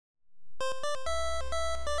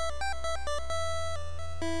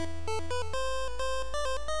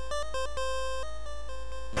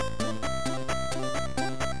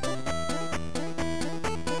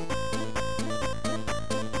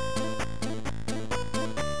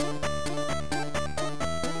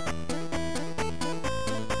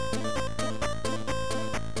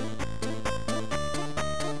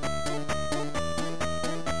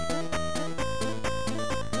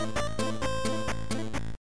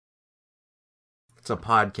a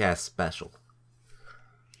podcast special,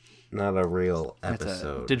 not a real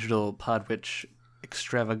episode. It's a digital Podwitch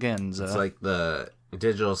extravaganza. It's like the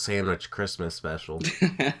digital sandwich Christmas special,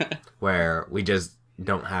 where we just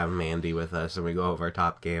don't have Mandy with us and we go over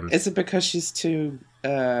top games. Is it because she's too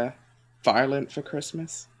violent for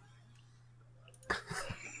Christmas?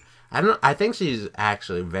 I think she's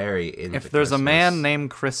actually very into If there's Christmas. a man named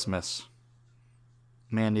Christmas,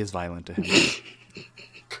 Mandy is violent to him.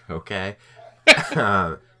 Okay.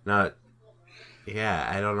 Not. Yeah,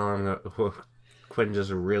 I don't know. I'm gonna. Quinn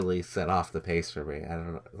just really set off the pace for me. I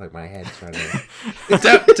don't know. Like my head's trying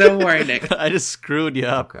to. Don't worry, Nick. I just screwed you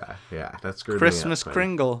up. Okay. Yeah, that's screwed Christmas me up,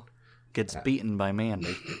 Quinn. Kringle gets beaten by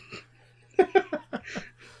Mandy.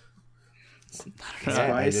 That's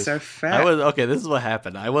why he's so fat. Okay, this is what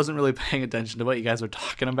happened. I wasn't really paying attention to what you guys were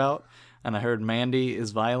talking about, and I heard Mandy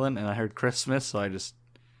is violent, and I heard Christmas, so I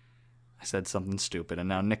said something stupid, and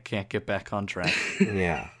now Nick can't get back on track.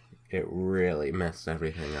 Yeah, it really messed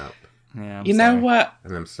everything up. Yeah, You know what?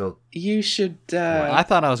 And I'm still. You should. I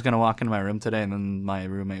thought I was gonna walk into my room today, and then my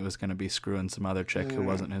roommate was gonna be screwing some other chick who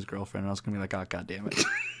wasn't his girlfriend, and I was gonna be like, "Oh, god damn it!"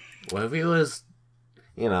 What if he was,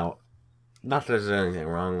 not that there's anything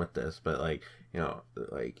wrong with this, but like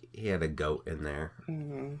he had a goat in there,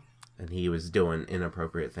 Mhm. and he was doing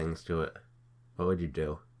inappropriate things to it. What would you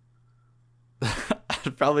do?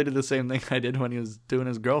 I'd probably do the same thing I did when he was doing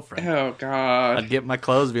his girlfriend. Oh God. I'd get my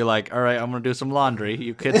clothes, be like, "All right, I'm gonna do some laundry.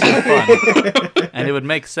 You kids have fun," and it would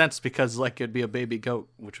make sense because it'd be a baby goat,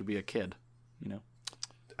 which would be a kid,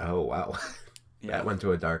 Oh wow, Yeah. that went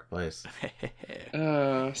to a dark place.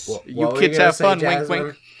 You kids have fun. Wink,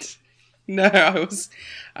 wink. No,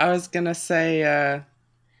 I was gonna say.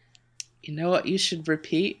 You know what? You should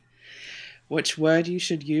repeat which word you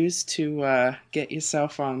should use to get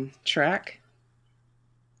yourself on track.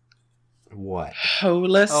 What?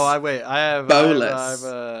 Holus. Oh, I have Bolus.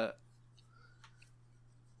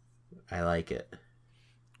 I like it.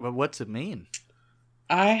 Well, what's it mean?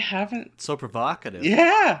 I haven't. It's so provocative.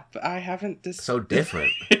 Yeah, but I haven't. So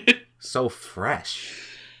different. So fresh.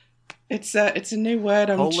 It's a new word.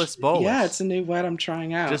 Holus bolus. Yeah, it's a new word I'm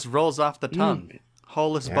trying out. Just rolls off the tongue.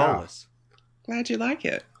 Holus Yeah. bolus. Glad you like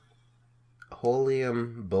it.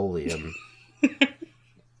 Holium Bolium.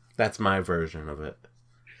 That's my version of it.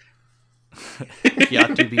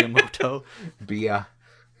 Yatu Biamoto.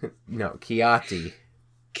 Kiati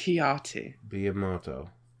Chiati. Biamoto.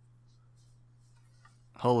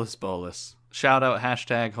 Holus bolus. Shout out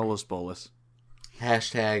hashtag Holus bolus.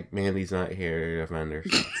 Hashtag Mandy's not here to defend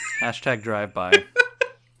herself. Hashtag drive by.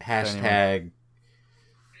 Hashtag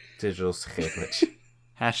digital sandwich.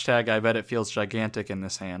 Hashtag I bet it feels gigantic in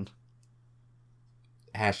this hand.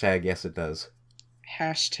 Hashtag yes it does.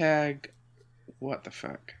 Hashtag what the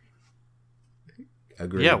fuck?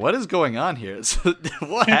 Agreed. Yeah, what is going on here?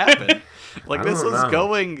 What happened? Like, I this don't was know.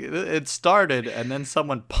 going, it started, and then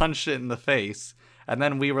someone punched it in the face, and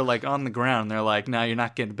then we were, like, on the ground, and they're like, no, you're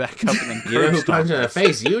not getting back up, and then You know who curb punched stomped in the us.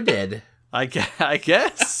 face? You did. I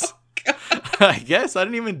guess. I guess. I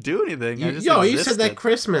didn't even do anything. I just You said existed. that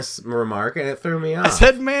Christmas remark and it threw me off. I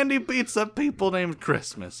said Mandy beats up people named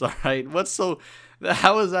Christmas, all right?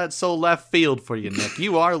 How is that so left field for you, Nick?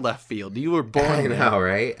 You are left field. You were born I there. know,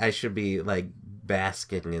 right? I should be like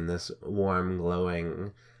basking in this warm,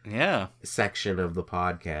 glowing Yeah. section of the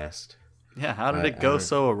podcast. Yeah, how did it go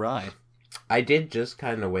so awry? I did just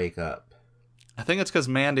kind of wake up. I think it's because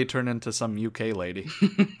Mandy turned into some UK lady.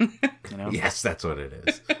 Yes, that's what it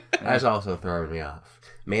is. That's also throwing me off.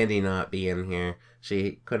 Mandy not being here.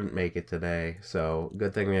 She couldn't make it today, so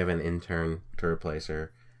good thing we have an intern to replace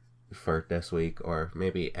her for this week, or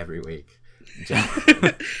maybe every week.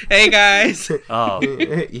 Hey guys. Oh,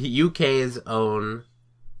 UK's own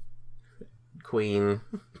Queen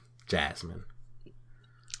Jasmine.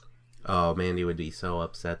 Oh, Mandy would be so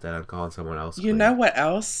upset that I'm calling someone else You Queen. know what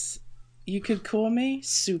else you could call me?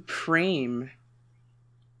 Supreme.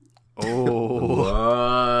 oh,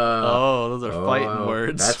 Whoa. those are fighting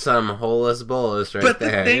words. That's some holus bolus right But the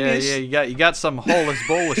there. thing- yeah. You got some holus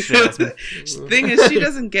bolus, Jasmine. Thing is, she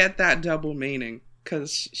doesn't get that double meaning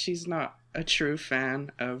because she's not a true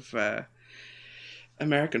fan of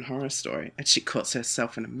American Horror Story, and she calls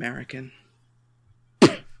herself an American.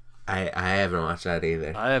 I haven't watched that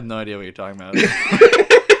either. I have no idea what you're talking about.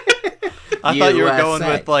 I thought you were going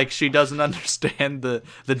USA. with, like, she doesn't understand the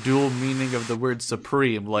dual meaning of the word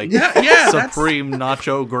supreme, like Yeah, Supreme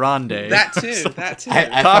Nacho Grande. That too. That too.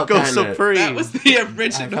 I felt Taco kinda- Supreme. That was the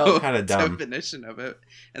original kinda dumb. definition of it,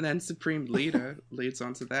 and then Supreme Leader leads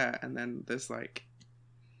onto that, and then there's like,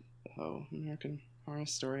 oh, American Horror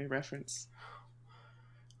Story reference.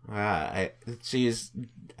 I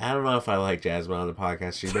I don't know if I like Jasmine on the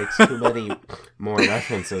podcast. She makes too many more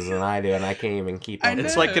references than I do, and I can't even keep up.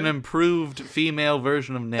 It's like an improved female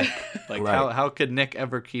version of Nick. Like, Right. how could Nick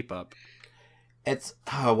ever keep up? It's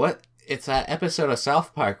what? It's that episode of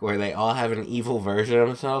South Park where they all have an evil version of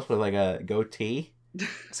themselves with like a goatee.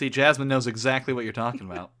 See, Jasmine knows exactly what you're talking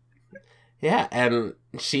about. Yeah, and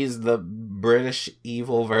she's the British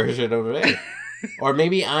evil version of me. Or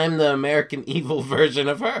maybe I'm the American evil version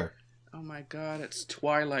of her. Oh my god, it's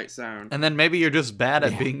Twilight Zone. And then maybe you're just bad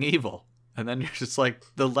at being evil. And then you're just like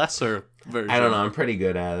the lesser version. I don't know, I'm pretty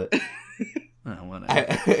good at it. Oh,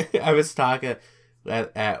 whatever. I was talking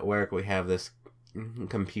at work, we have this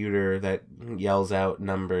computer that yells out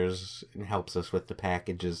numbers and helps us with the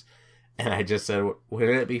packages. And I just said,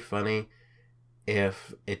 wouldn't it be funny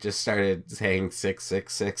if it just started saying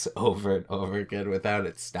 666 over and over again without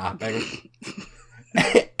it stopping?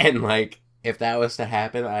 And like, if that was to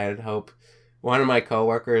happen, I'd hope one of my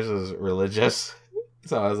coworkers is religious.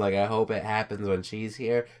 So I was like, I hope it happens when she's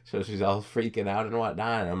here. So she's all freaking out and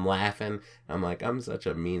whatnot. And I'm laughing. I'm like, I'm such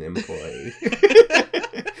a mean employee.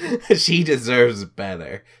 She deserves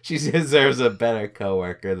better. She deserves a better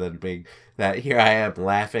coworker than being that here I am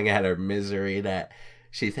laughing at her misery that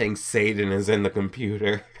she thinks Satan is in the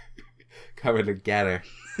computer coming to get her.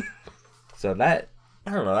 So that,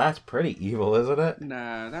 I don't know, that's pretty evil, isn't it?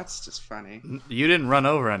 No, that's just funny. You didn't run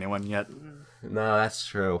over anyone yet. No, that's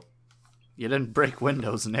true. You didn't break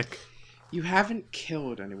windows, Nick. You haven't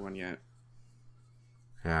killed anyone yet.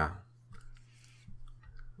 Yeah.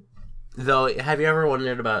 Though, have you ever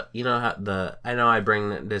wondered about, you know, how I know I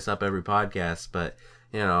bring this up every podcast, but,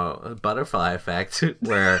 you know, butterfly effect,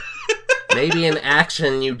 where maybe an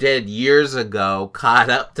action you did years ago caught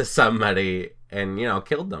up to somebody and, you know,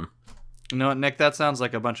 killed them. You know what, Nick? That sounds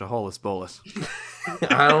like a bunch of holus bolus.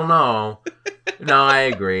 I don't know. No, I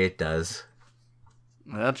agree, it does.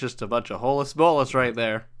 That's just a bunch of holus bolus right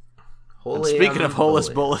there. And Holy speaking of holus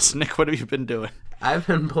unholy. bolus, Nick, what have you been doing? I've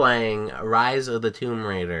been playing Rise of the Tomb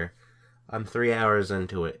Raider. I'm 3 hours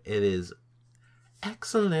into it. It is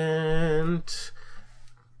excellent.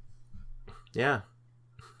 Yeah.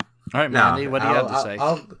 All right, Mandy, what do you have to say?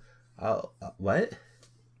 I'll what?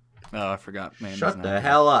 Oh, I forgot. Man, Shut the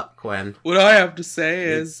hell up, Quinn. What I have to say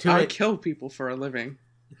You're is, too I much- kill people for a living.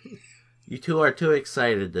 You two are too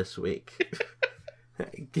excited this week.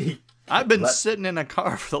 I've been Let- sitting in a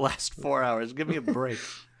car for the last 4 hours. Give me a break.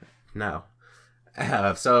 No.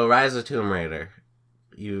 So, Rise of Tomb Raider.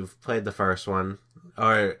 You've played the first one,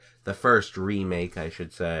 or the first remake, I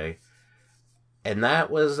should say, and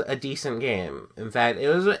that was a decent game. In fact, it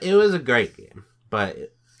was a great game.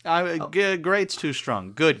 But Great's too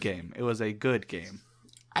strong. Good game. It was a good game.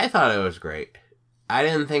 I thought it was great. I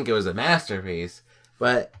didn't think it was a masterpiece,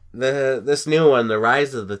 but this new one, the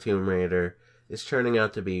Rise of the Tomb Raider, is turning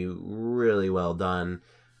out to be really well done.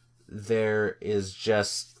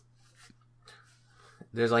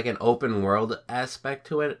 There's like an open world aspect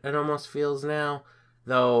to it, it almost feels now.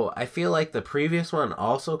 Though I feel like the previous one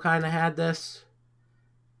also kind of had this.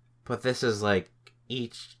 But this is like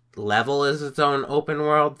each level is its own open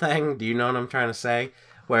world thing. Do you know what I'm trying to say?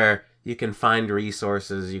 Where you can find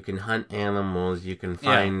resources, you can hunt animals, you can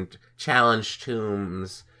find challenge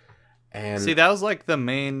tombs. And See, that was like the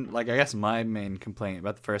main, like I guess my main complaint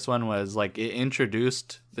about the first one was like it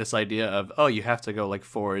introduced this idea of, oh, you have to go like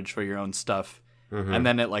forage for your own stuff. Mhm. And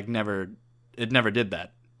then it like never did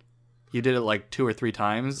that. You did it like 2 or 3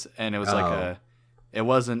 times, and it was it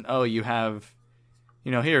wasn't, oh, you have,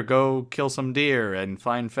 you know, here, go kill some deer and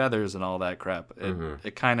find feathers and all that crap.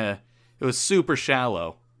 It was super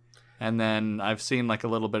shallow. And then I've seen like a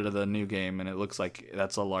little bit of the new game, and it looks like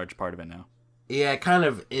that's a large part of it now. Yeah, it kind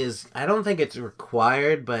of is. I don't think it's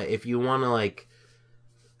required, but if you want to like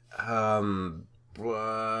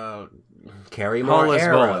carry more Hollis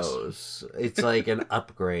arrows, it's like an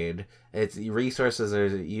upgrade. It's resources are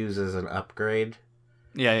used as an upgrade.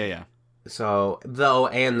 Yeah. So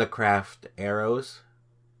and the craft arrows.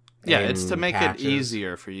 Yeah, it's to make patches. it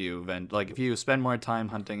easier for you. Like if you spend more time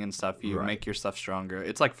hunting and stuff, you Right. make your stuff stronger.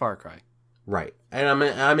 It's like Far Cry. Right, and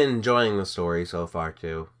I'm enjoying the story so far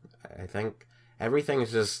too. I think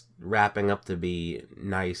everything's just wrapping up to be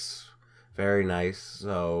nice, very nice.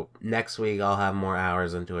 So next week I'll have more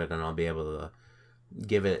hours into it, and I'll be able to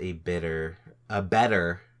give it a better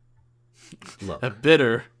look. A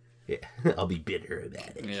bitter. Yeah, I'll be bitter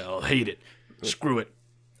about it. Yeah, I'll hate it. Screw it.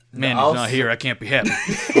 Man, he's Also- not here. I can't be happy.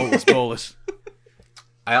 Bolus.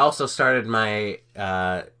 I also started my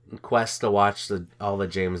quest to watch all the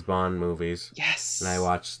James Bond movies. Yes. And I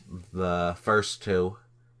watched the first 2,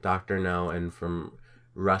 Dr. No and From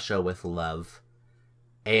Russia with Love.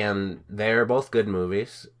 and they're both good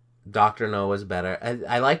movies. Dr. No was better.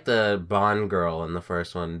 I like the Bond girl in the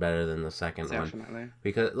first one better than the second one. Definitely.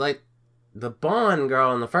 Because, like, the Bond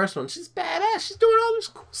girl in the first one, she's badass. She's doing all this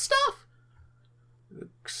cool stuff.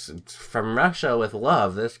 From Russia with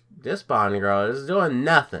Love, this Bond girl is doing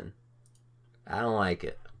nothing. I don't like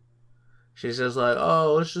it. She's just like,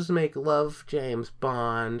 oh, let's just make love, James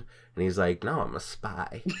Bond. And he's like, no, I'm a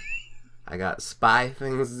spy. I got spy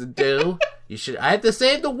things to do. I have to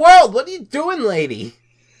save the world. What are you doing, lady?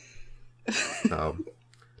 So,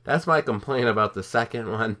 that's my complaint about the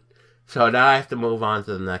second one. So now I have to move on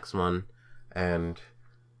to the next one. And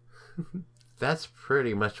that's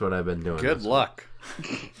pretty much what I've been doing. Good luck.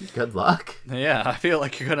 Good luck? Yeah, I feel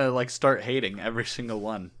like you're gonna like start hating every single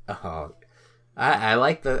one. Oh, I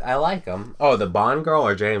like them. Oh, the Bond girl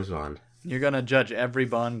or James Bond? You're gonna judge every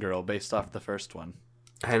Bond girl based off the first one.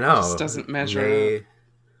 I know. This doesn't measure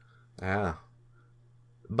up. Yeah.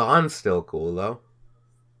 Bond's still cool though.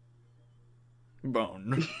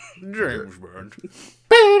 Bond. James Bond.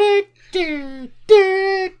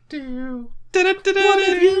 What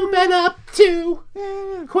have you been up to,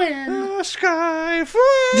 Quinn? Sky full,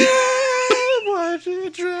 what you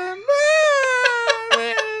dreaming?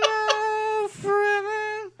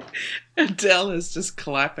 Adele is just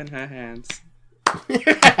clapping her hands.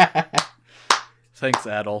 Thanks,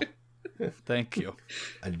 Adele. Thank you.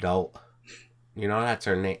 Adult. You know that's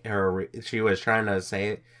her name. She was trying to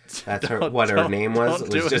say that's her Don't- what her don't- name was.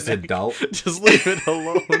 don't It was do just anything. adult. Just leave it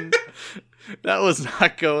alone. That was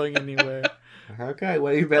not going anywhere. Okay,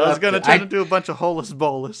 what have you been I was up gonna to? turn into a bunch of holus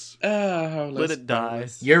bolus. Let it die.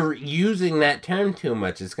 You're using that term too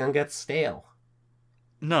much. It's gonna get stale.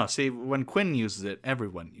 No, see, when Quinn uses it,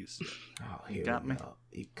 everyone uses it. Oh, You got me?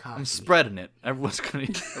 You caught I'm me. spreading it. Everyone's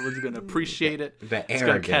gonna appreciate it. The It's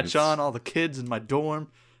gonna arrogance. catch on. All the kids in my dorm,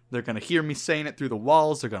 they're gonna hear me saying it through the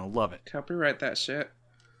walls. They're gonna love it. Copyright that shit.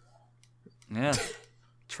 Yeah,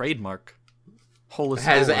 trademark. Holus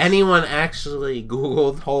Has bolus. anyone actually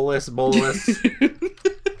Googled holus bolus?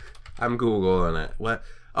 I'm Googling it. What?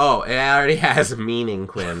 Oh, it already has meaning,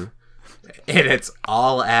 Quinn. And it's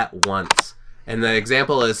all at once. And the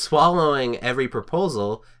example is swallowing every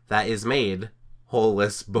proposal that is made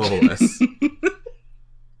holus bolus.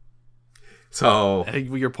 So,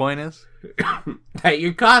 Your point is? that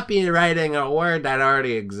you're copywriting a word that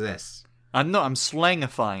already exists. I'm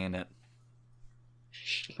slangifying it.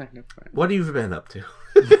 What have you been up to?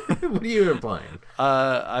 What have you been playing?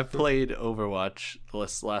 I played Overwatch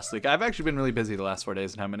last week. I've actually been really busy the last 4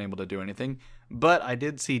 days and haven't been able to do anything. But I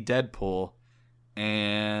did see Deadpool,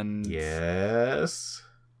 and Yes.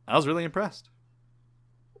 I was really impressed.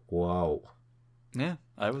 Whoa. Yeah,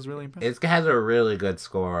 I was really impressed. It has a really good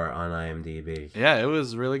score on IMDb. Yeah, it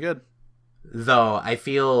was really good. Though I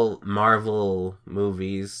feel Marvel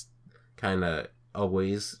movies kind of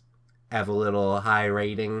always have a little high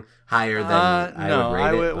rating, higher than I would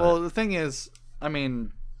rate it. Well, the thing is, I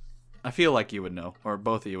mean, I feel like you would know, or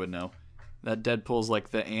both of you would know, that Deadpool's like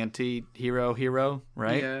the anti-hero,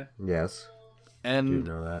 right? Yeah. Yes, And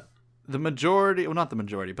do know that. the majority, well, not the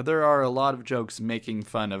majority, but there are a lot of jokes making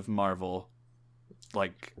fun of Marvel,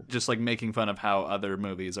 like just like making fun of how other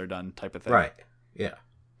movies are done, type of thing. Right? Yeah.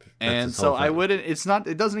 And its so whole I thing. wouldn't. It's not.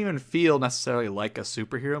 It doesn't even feel necessarily like a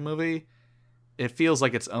superhero movie. It feels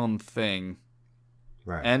like its own thing.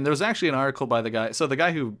 Right. And there was actually an article by the guy. So the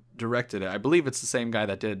guy who directed it, I believe it's the same guy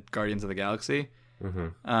that did Guardians of the Galaxy.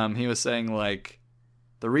 Mm-hmm. He was saying like,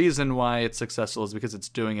 the reason why it's successful is because it's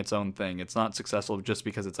doing its own thing. It's not successful just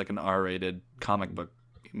because it's like an R-rated comic book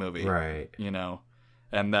movie, Right. you know,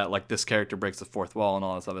 and that like this character breaks the fourth wall and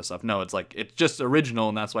all this other stuff. No, it's like it's just original,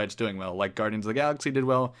 and that's why it's doing well. Like Guardians of the Galaxy did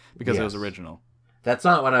well because it was Yes. original. That's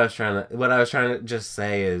not what I was trying to. What I was trying to just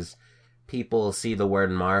say is, people see the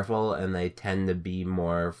word Marvel and they tend to be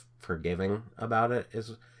more forgiving about it,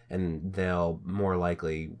 and they'll more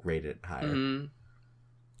likely rate it higher. Mm.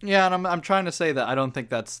 Yeah, and I'm trying to say that I don't think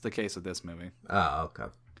that's the case with this movie. Oh,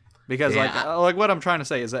 okay. Because Yeah, like what I'm trying to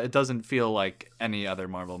say is that it doesn't feel like any other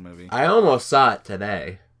Marvel movie. I almost saw it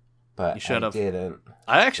today, but You should I have. didn't.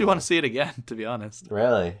 I actually want to see it again, to be honest.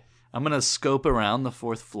 Really? I'm gonna scope around the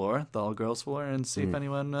fourth floor, the all-girls floor, and see if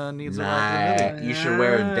anyone needs a ride to the movie. Nah, you should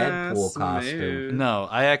wear a Deadpool Smooth. costume. No,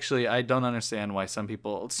 I don't understand why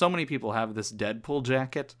so many people have this Deadpool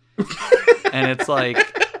jacket, and it's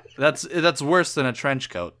like that's worse than a trench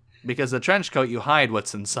coat, because a trench coat you hide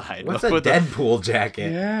what's inside. What's a With Deadpool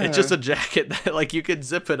jacket? Yeah. It's just a jacket that like you could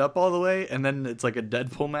zip it up all the way, and then it's like a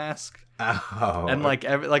Deadpool mask, Oh. and like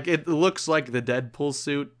it looks like the Deadpool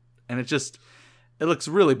suit, and It looks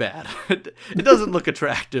really bad. It doesn't look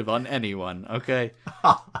attractive on anyone, okay?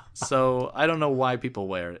 So I don't know why people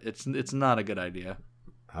wear it. It's not a good idea.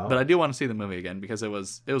 Oh. But I do want to see the movie again because it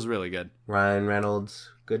was really good. Ryan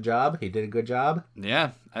Reynolds, good job. He did a good job.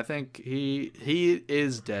 Yeah, I think he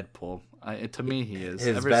is Deadpool. To me, he is.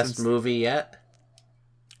 His best movie yet?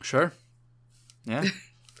 Sure. Yeah.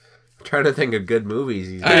 I'm trying to think of good movies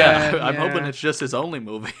he's done. Yeah, I'm hoping it's just his only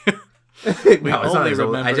movie. No, it's not his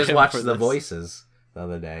only. I just watched The Voices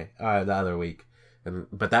the other week,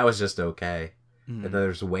 but that was just okay. And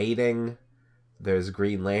there's Waiting, there's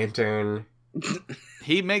Green Lantern.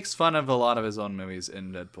 He makes fun of a lot of his own movies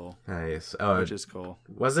in Deadpool. Nice, which is cool.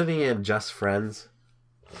 Wasn't he in Just Friends?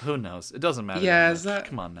 Who knows? It doesn't matter. Yeah, is that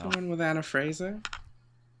come on now? The one with Anna Fraser?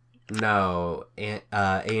 No,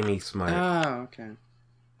 Amy Smart. Oh, okay.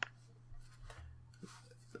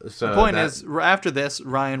 So the point is, after this,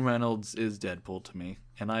 Ryan Reynolds is Deadpool to me,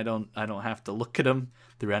 and I don't have to look at him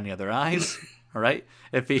through any other eyes. All right,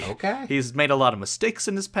 if he's made a lot of mistakes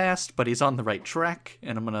in his past, but he's on the right track,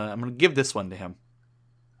 and I'm gonna give this one to him.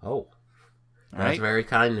 Oh, that's very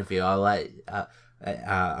kind of you. I'll let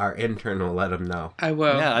our intern will let him know. I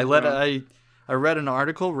will. Yeah, I read an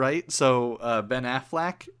article, right? So Ben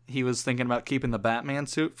Affleck, he was thinking about keeping the Batman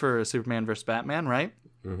suit for Superman vs. Batman, right?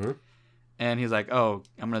 Mm-hmm. And he's like, "Oh,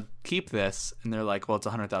 I'm gonna keep this," and they're like, "Well, it's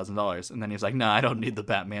 $100,000." And then he's like, "No, I don't need the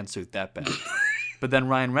Batman suit that bad." But then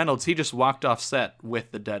Ryan Reynolds, he just walked off set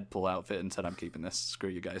with the Deadpool outfit and said, "I'm keeping this. Screw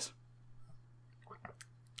you guys."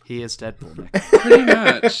 He is Deadpool, Nick. Pretty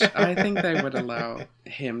much. I think they would allow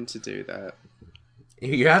him to do that.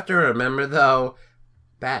 You have to remember, though,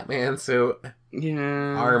 Batman suit,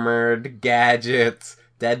 armored, gadgets,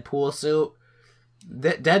 Deadpool suit.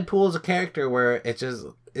 Deadpool's a character where it just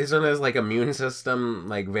isn't his like immune system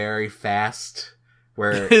like very fast,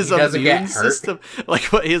 where his he doesn't immune get hurt. System, like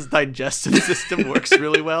what his digestive system works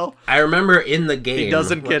really well. I remember in the game he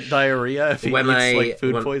doesn't get diarrhea if he eats like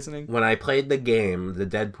food poisoning. When I played the game, the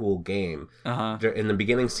Deadpool game, in the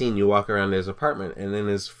beginning scene, you walk around his apartment, and in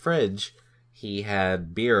his fridge, he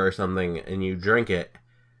had beer or something, and you drink it,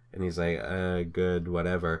 and he's like, good,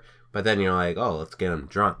 whatever. But then you're like, oh, let's get him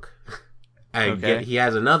drunk. He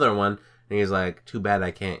has another one, and he's like, too bad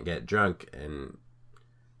I can't get drunk, and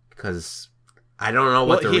because I don't know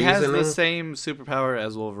what the reason is. He has the same superpower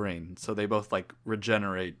as Wolverine, so they both like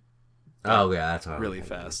regenerate. Oh yeah, that's what really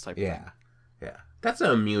fast type. Yeah, yeah, that's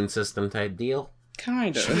an immune system type deal.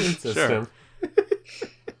 Kind of. Sure.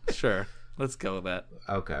 Sure. Let's go with that.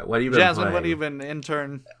 Okay. What have you been Jasmine, playing? what have you been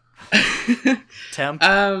intern? Temp?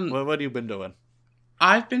 What have you been doing?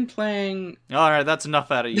 I've been playing... Alright, that's enough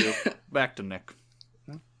out of you. Back to Nick.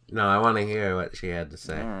 No, I want to hear what she had to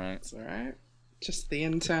say. Alright. It's alright. Just the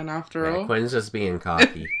intern after all. Quinn's just being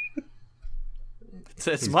cocky.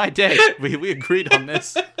 It's my day. We agreed on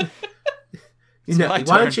this. Why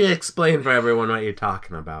don't you explain for everyone what you're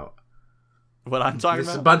talking about? What I'm talking about?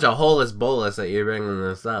 There's a bunch of holus bolus that you're bringing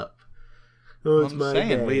this up. Oh, it's my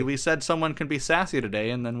day. We said someone can be sassy today,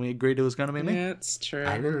 and then we agreed it was going to be me. Yeah, it's true.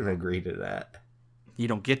 I didn't agree to that. You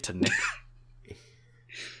don't get to, Nick.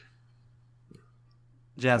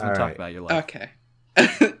 Jasmine, talk about your life. Okay.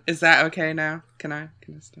 Is that okay now? Can I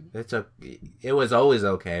stop? It was always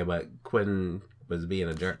okay, but Quinn was being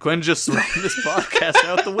a jerk. Quinn just threw this podcast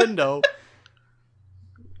out the window.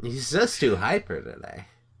 He's just too hyper today.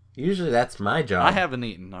 Usually that's my job. I haven't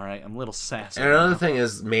eaten, alright? I'm a little sassy. And another thing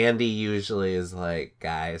is, Mandy usually is like,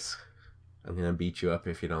 guys, I'm going to beat you up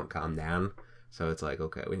if you don't calm down. So it's like,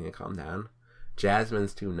 okay, we need to calm down.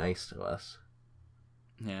 Jasmine's too nice to us.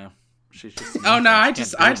 Yeah. She's just... Oh no, I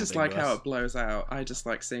just like how it blows out. I just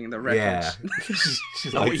like seeing the wreckage.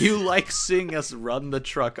 Yeah. You like seeing us run the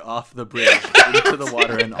truck off the bridge into the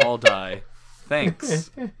water and all die.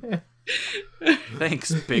 Thanks.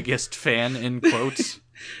 Thanks, biggest fan, in quotes.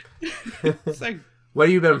 So, what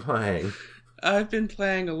have you been playing? I've been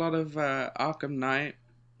playing a lot of Arkham Knight.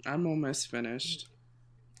 I'm almost finished.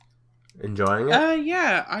 Enjoying it?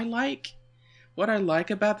 Yeah, what I like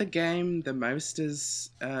about the game the most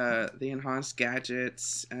is the enhanced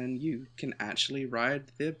gadgets, and you can actually ride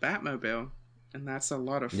the Batmobile, and that's a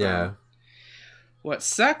lot of fun. Yeah. What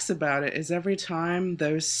sucks about it is every time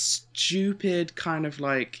those stupid kind of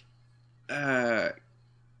like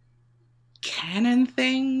cannon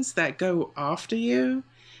things that go after you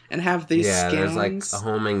and have these skins. There's like a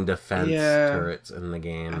homing defense turrets in the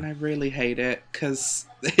game. And I really hate it because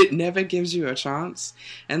it never gives you a chance,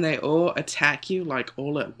 and they all attack you like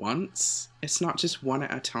all at once. It's not just one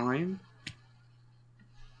at a time.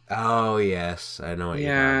 Oh yes, I know what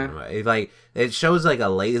you're talking about. It shows like a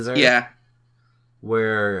laser. Yeah.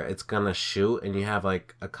 where it's gonna shoot, and you have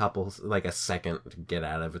like a second to get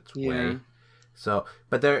out of its way. So,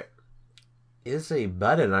 but there is a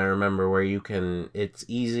button I remember where it's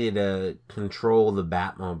easy to control the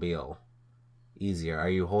Batmobile easier. Are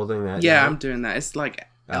you holding that? Yeah, now? I'm doing that. It's like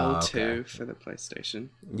L2 for the PlayStation.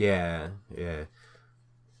 Yeah.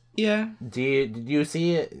 Yeah. Did you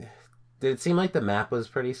see it? Did it seem like the map was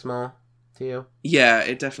pretty small to you? Yeah,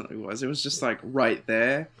 it definitely was. It was just like right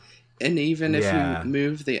there. And even if you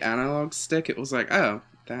move the analog stick, it was like, oh,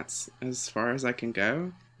 that's as far as I can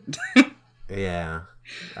go. Yeah.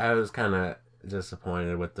 I was kind of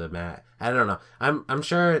disappointed with the map. I don't know. I'm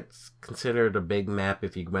sure it's considered a big map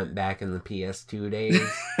if you went back in the PS2 days.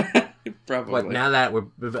 Probably. But now that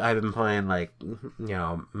I've been playing like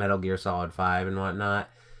Metal Gear Solid 5 and whatnot,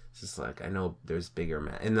 it's just like I know there's bigger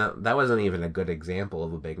map, and that wasn't even a good example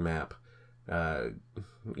of a big map. I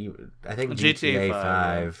think GTA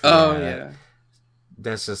 5. Oh yeah.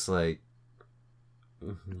 That's just like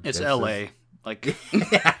it's LA. Like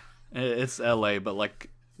it's LA, but like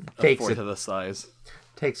a fourth of the size.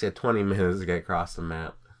 Takes you 20 minutes to get across the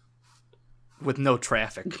map with no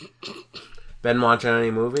traffic. Been watching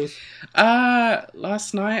any movies?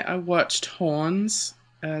 Last night I watched Horns.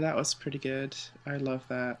 That was pretty good. I love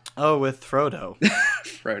that. Oh, with Frodo.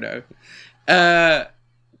 Frodo.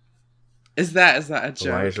 Is that a joke?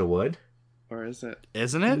 Elijah Wood? Or is it?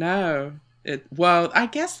 Isn't it? No. Well, I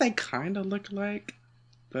guess they kind of look like,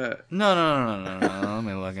 but no. Let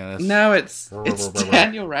me look at this. No, it's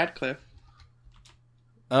Daniel Radcliffe.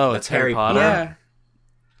 Oh, it's Harry Potter. Yeah.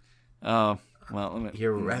 Oh, well, let me.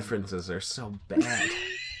 Your references are so bad.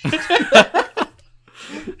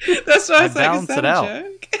 That's why I was like, balance is that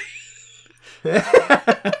it a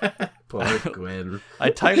joke? Poor Gwen. I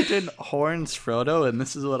typed in Horns Frodo, and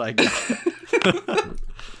this is what I got.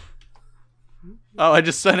 Oh, I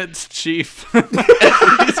just sent it to Chief.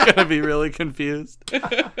 He's gonna be really confused.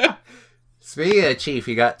 Speaking of Chief,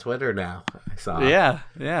 he got Twitter now. I saw. Yeah,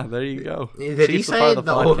 there you go. Did he say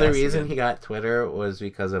the only reason he got Twitter was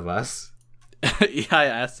because of us? Yeah, I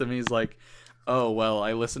asked him. He's like, "Oh, well,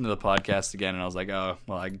 I listened to the podcast again," and I was like, "Oh,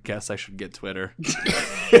 well, I guess I should get Twitter."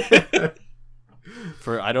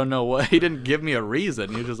 For I don't know what, he didn't give me a reason.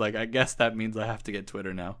 He was just like, "I guess that means I have to get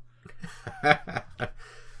Twitter now."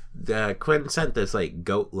 Quinn sent this like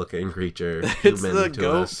goat-looking creature. It's the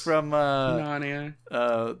goat from Narnia.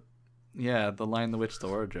 Yeah, The Lion, the Witch, the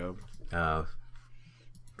Wardrobe. Oh,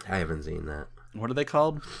 I haven't seen that. What are they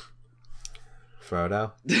called?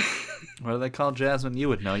 Frodo. What are they called, Jasmine? You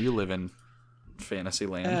would know. You live in fantasy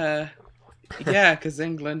land. Yeah, because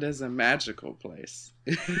England is a magical place.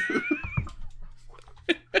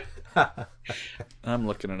 I'm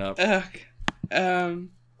looking it up. I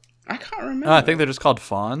can't remember. Oh, I think they're just called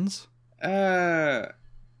fawns. I'm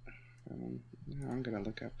gonna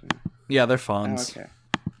look up. Yeah, they're fawns. Oh, okay.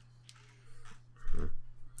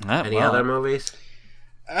 Any other movies?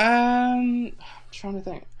 I'm trying to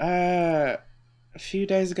think. A few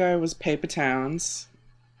days ago was Paper Towns.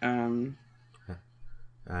 I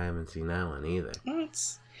haven't seen that one either.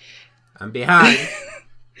 What? I'm behind.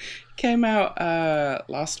 Came out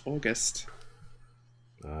last August.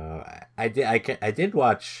 I did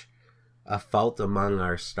watch A Fault Among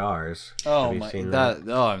Our Stars. Oh my!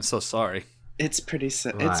 Oh, I'm so sorry. It's pretty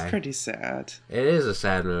sad. It's pretty sad. It is a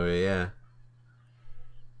sad movie, yeah.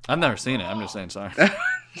 I've never seen it. I'm just saying sorry.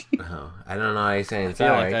 Oh, I don't know how you're saying I feel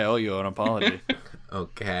sorry. like I owe you an apology.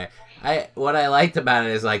 Okay. What I liked about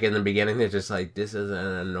it is like in the beginning they're just like, this isn't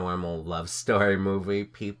a normal love story movie.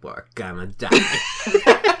 People are gonna die.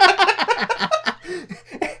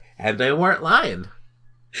 And they weren't lying.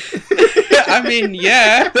 I mean,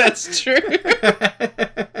 yeah, that's true.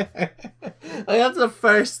 Like, that's the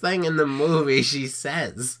first thing in the movie she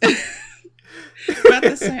says. But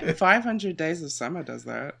the same 500 Days of Summer does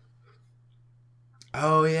that.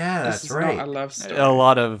 Oh yeah, This that's is right. not a love story. A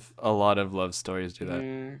lot of love stories do that.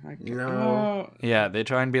 Yeah, No. Yeah, they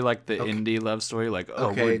try and be like the indie love story. Like,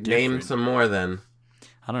 oh, Okay, we're name different. some more then.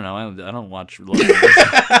 I don't know. I don't watch love movies.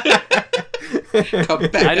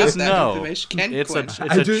 I just know it's a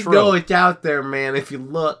I just trope. know it's out there, man. If you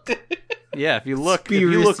look. Yeah, if you look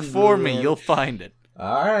for me, man. you'll find it.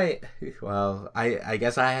 All right. Well, I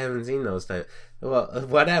guess I haven't seen those types. Well,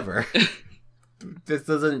 whatever. This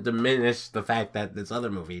doesn't diminish the fact that this other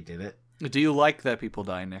movie did it. Do you like that people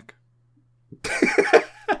die, Nick?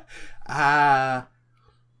 I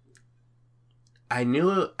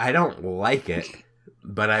don't like it,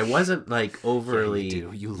 but I wasn't like overly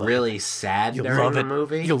really sad during the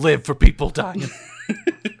movie. You live for people dying.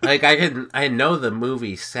 Like I know the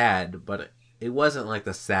movie's sad, but it wasn't like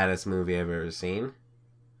the saddest movie I've ever seen.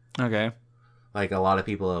 Okay. like a lot of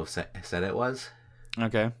people have said it was.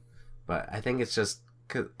 Okay. But I think it's just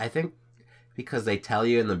because they tell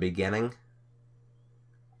you in the beginning,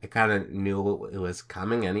 I kind of knew it was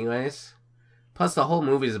coming anyways. Plus, the whole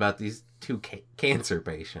movie is about these two cancer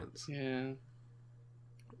patients. Yeah.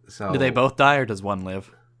 So Do they both die, or does one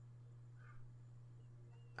live?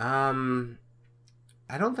 I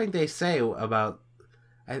don't think they say about.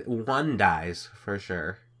 One dies for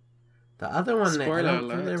sure. The other one, I don't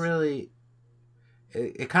think they really.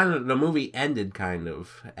 It kind of, the movie ended kind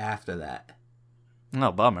of after that.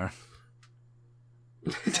 No, bummer.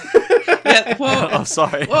 Yeah, well, Oh,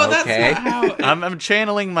 sorry. Well, Okay. that's not how. I'm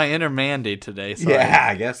channeling my inner Mandy today. Sorry. Yeah,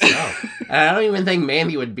 I guess so. I don't even think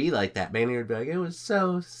Mandy would be like that. Mandy would be like, it was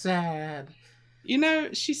so sad. You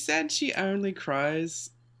know, she said she only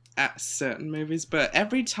cries at certain movies, but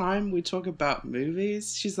every time we talk about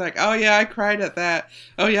movies, she's like, oh yeah, I cried at that.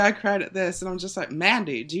 Oh yeah, I cried at this. And I'm just like,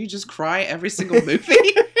 Mandy, do you just cry every single movie?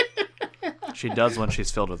 She does when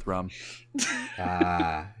she's filled with rum.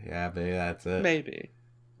 Yeah, maybe that's it. Maybe.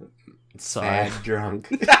 Sorry. Sad drunk.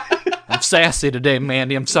 I'm sassy today,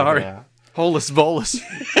 Mandy. I'm sorry. Yeah. Holus bolus.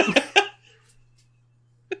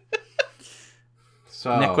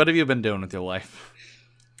 So, Nick, what have you been doing with your life?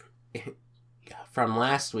 from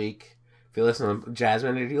last week, if you listen to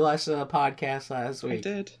Jasmine, did you listen to the podcast last week? I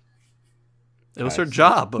did. It was her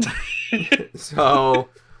job. So,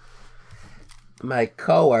 my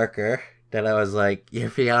coworker that I was like, your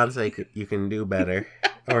fiance, you can do better,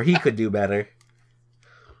 or he could do better.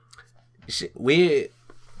 She's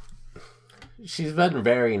been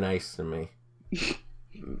very nice to me.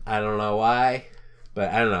 I don't know why, but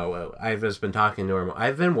I don't know. I've just been talking to her more.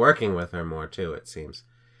 I've been working with her more too, it seems.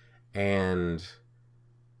 And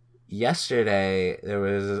yesterday, there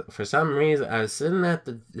was, for some reason, I was sitting at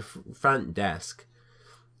the front desk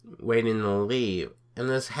waiting to leave, and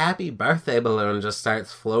this happy birthday balloon just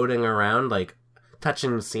starts floating around, like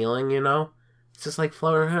touching the ceiling, you know? It's just like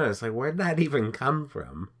floating around. It's like, where'd that even come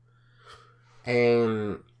from?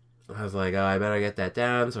 And I was like, oh, I better get that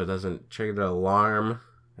down so it doesn't trigger the alarm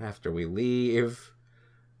after we leave.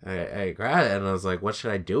 I grabbed it and I was like, what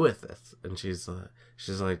should I do with this? And she's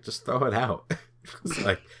like, just throw it out. It's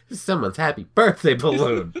like, this is someone's happy birthday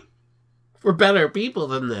balloon. We're better people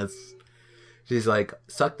than this. She's like,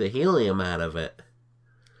 suck the helium out of it.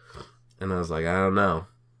 And I was like, I don't know.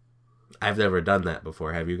 I've never done that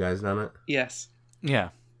before. Have you guys done it? Yes. Yeah.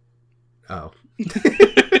 Oh.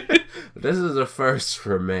 This is a first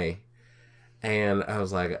for me. And I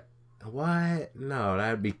was like, what? No,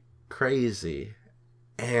 that'd be crazy.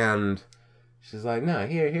 And she's like, no,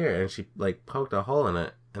 here. And she like poked a hole in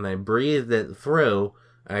it. And I breathed it through.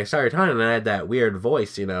 And I started talking and I had that weird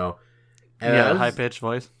voice, you know. And Yeah, high-pitched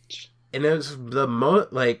voice. And it was the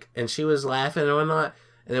most, like, and she was laughing and whatnot.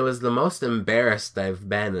 And it was the most embarrassed I've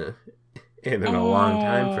been in a long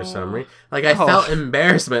time for some reason. Like, I felt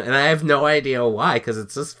embarrassment, and I have no idea why, because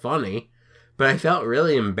it's just funny. But I felt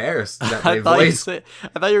really embarrassed that my voice... I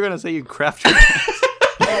thought you were going to say you crapped your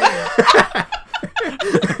pants.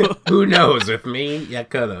 Who knows? With me, you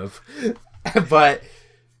could have. But,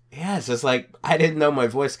 yeah, it's just like, I didn't know my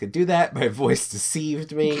voice could do that. My voice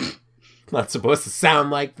deceived me. Not supposed to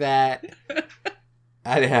sound like that.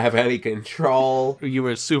 I didn't have any control. You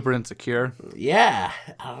were super insecure. Yeah,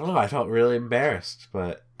 I don't know. I felt really embarrassed,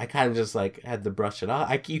 but I kind of just like had to brush it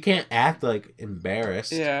off. You can't act like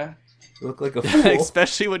embarrassed. Yeah. You look like a fool.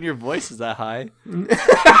 Especially when your voice is that high.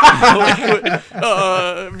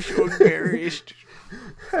 I'm so embarrassed.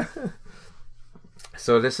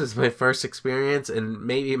 So this is my first experience and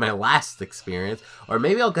maybe my last experience. Or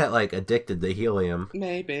maybe I'll get like addicted to helium.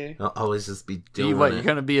 Maybe. I'll always just be doing What, it. you're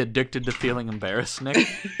going to be addicted to feeling embarrassed, Nick?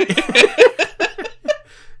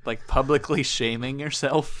 Like publicly shaming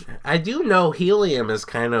yourself? I do know helium is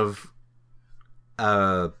kind of...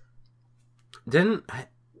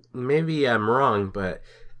 Maybe I'm wrong, but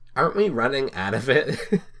aren't we running out of it?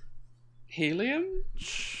 Helium?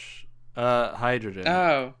 Hydrogen.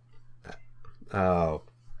 Oh.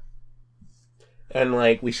 And,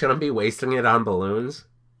 like, we shouldn't be wasting it on balloons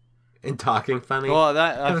and talking funny? Well,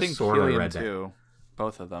 I think sworn I helium, read that. too.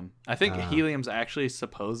 Both of them. I think helium's actually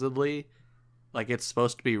supposedly, like, it's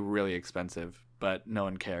supposed to be really expensive, but no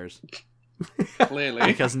one cares. Clearly.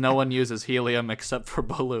 Because no one uses helium except for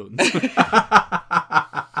balloons.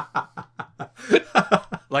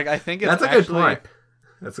 Like, I think it's That's a actually, good point.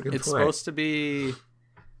 That's a good it's point. supposed to be...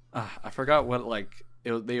 I forgot what, like...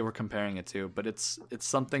 they were comparing it to, but it's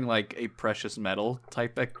something like a precious metal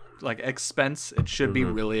type like expense. It should be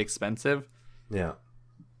really expensive. Yeah.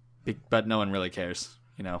 But no one really cares,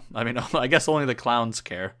 you know. I mean, I guess only the clowns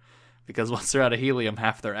care, because once they're out of helium,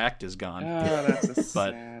 half their act is gone. Oh, that's a But-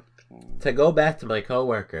 sad clown. To go back to my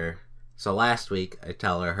coworker, so last week I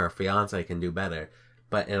tell her fiance can do better,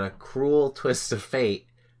 but in a cruel twist of fate,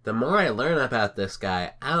 the more I learn about this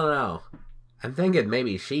guy, I don't know. I'm thinking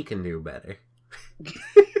maybe she can do better.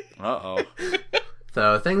 Uh-oh.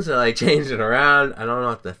 So things are like changing around. I don't know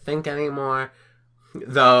what to think anymore.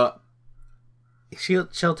 Though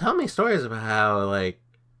she'll tell me stories about how like,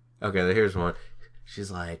 okay, here's one.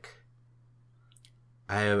 She's like,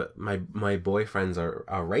 my boyfriends are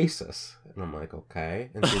racist, and I'm like, okay.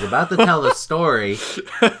 And she's about to tell the story,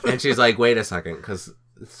 and she's like, wait a second, because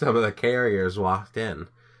some of the carriers walked in,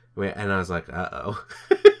 and I was like, uh-oh.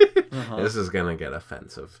 This is gonna get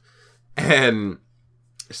offensive. And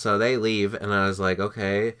so they leave, and I was like,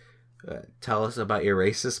 okay, tell us about your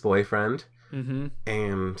racist boyfriend. Mm-hmm.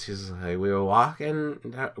 And she's like, we were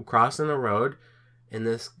crossing the road, and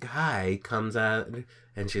this guy comes out,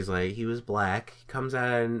 and she's like, he was black. He comes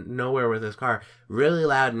out of nowhere with his car, really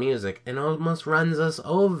loud music, and almost runs us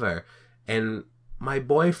over. And my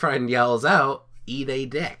boyfriend yells out, eat a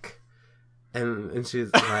dick. And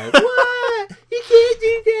she's like, what? You can't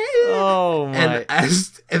do that. Oh, my.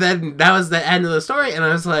 And then that was the end of the story, and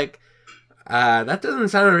I was like, that doesn't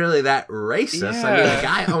sound really that racist. Yeah. I mean, the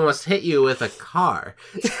guy almost hit you with a car.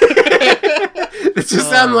 It just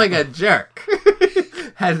sounded like a jerk.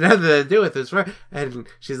 Had nothing to do with his work. And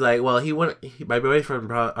she's like, well, my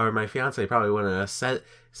boyfriend or my fiance probably wouldn't have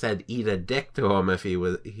said eat a dick to him if he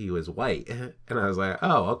was white. And I was like,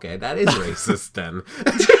 oh, okay, that is racist then.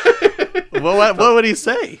 What would he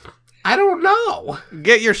say? I don't know.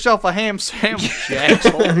 Get yourself a ham sandwich, you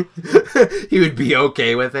asshole. He would be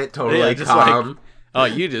okay with it, totally Yeah, just calm. like, oh,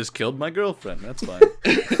 you just killed my girlfriend. That's fine.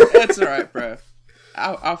 That's all right, bro.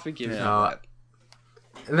 I'll forgive you for that.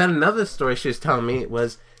 And then another story she was telling me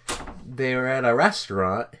was they were at a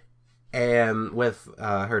restaurant and with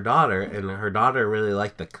her daughter, and her daughter really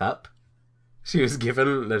liked the cup she was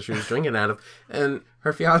given that she was drinking out of, and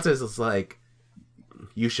her fiance was like,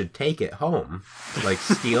 you should take it home, like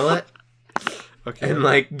steal it. Okay. And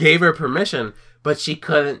like gave her permission, but she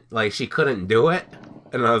couldn't do it.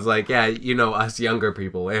 And I was like, yeah, us younger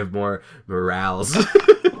people, we have more morals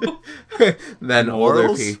than older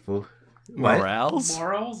Morals? people. What? Morals?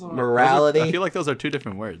 Morals? Or... Morality? I feel like those are two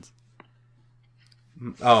different words.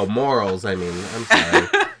 Oh, morals, I mean. I'm sorry.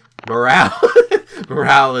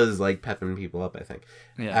 Morale is like pepping people up, I think.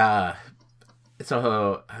 Yeah.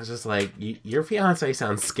 So I was just like, your fiance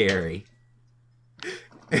sounds scary.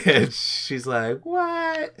 And she's like,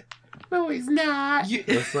 what? No, he's not.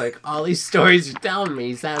 It's like, all these stories you're telling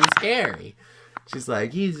me sound scary. She's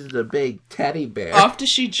like, he's just a big teddy bear. After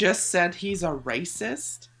she just said he's a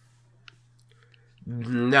racist?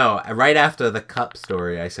 No, right after the cup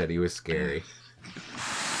story, I said he was scary.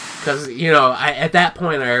 Because, at that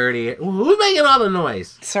point, I already... Who's making all the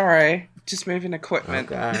noise? Sorry, just moving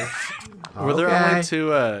equipment. Okay. Were there only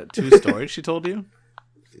two stories she told you?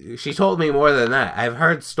 She told me more than that. I've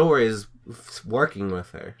heard stories working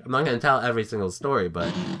with her. I'm not going to tell every single story,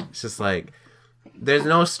 but it's just like... There's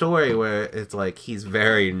no story where it's like, he's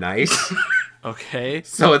very nice. Okay.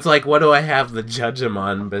 So it's like, what do I have to judge him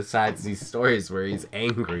on besides these stories where he's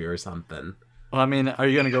angry or something? Well, I mean, are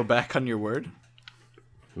you going to go back on your word?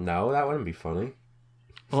 No, that wouldn't be funny.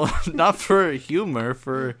 Well, not for humor,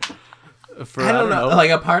 for I don't know.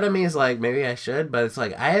 Like, a part of me is like, maybe I should, but it's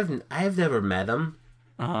like, I have never met him.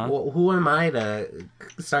 Uh-huh. Well, who am I to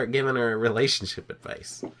start giving her relationship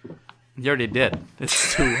advice? You already did.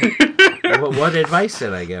 It's too late. What advice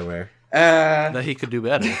did I give her? That he could do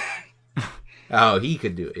better. Oh, he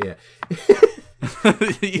could do it, yeah.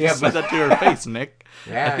 You said that to her face, Nick.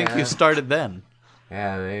 Yeah, I think yeah. you started then.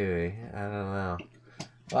 Yeah, maybe. I don't know.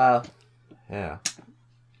 Well, yeah.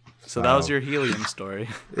 So that was your helium story.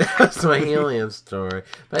 That's my helium story.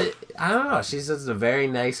 But I don't know. She's just a very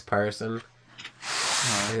nice person.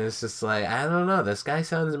 And it's just like, I don't know. This guy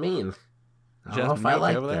sounds mean. I don't know if I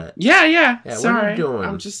like that. Yeah. Yeah, what are you Sorry. doing?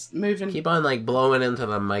 I'm just moving. Keep on like blowing into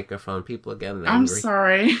the microphone. People are getting angry. I'm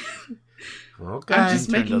sorry. Okay. I'm just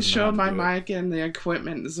Intern making doesn't sure know my how to do it. mic and the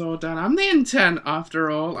equipment is all done. I'm the intern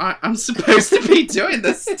after all. I'm supposed to be doing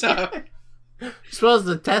this stuff. You're supposed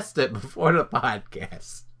to test it before the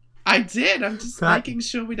podcast. I did. I'm just making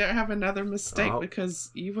sure we don't have another mistake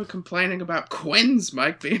because you were complaining about Quinn's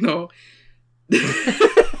mic being all...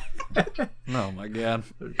 Oh my god.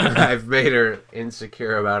 I've made her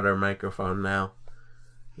insecure about her microphone now.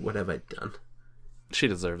 What have I done? She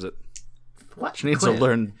deserves it. What? She needs to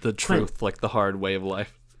learn the truth, like the hard way of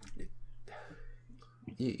life.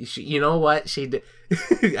 You know what? She did.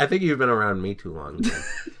 I think you've been around me too long.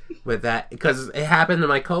 with that, because it happened to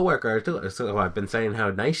my coworker too. So I've been saying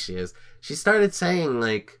how nice she is. She started saying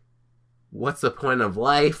like, "What's the point of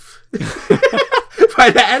life?" By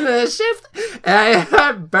the end of the shift, and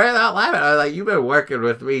I burned out laughing. I was like, "You've been working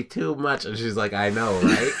with me too much," and she's like, "I know,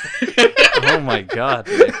 right?" Oh my god,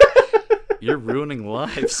 Nick. You're ruining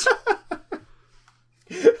lives.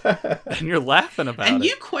 And you're laughing about it. And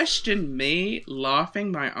you questioned me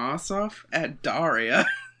laughing my ass off at Daria.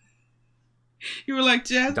 You were like,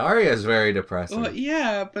 Jess. Daria's very depressing. Well,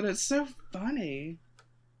 yeah, but it's so funny.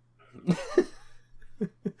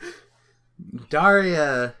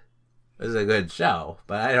 Daria is a good show,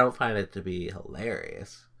 but I don't find it to be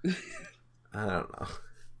hilarious. I don't know.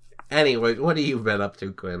 Anyway, what have you been up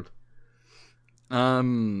to, Quinn?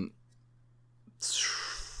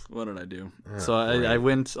 What did I do? So I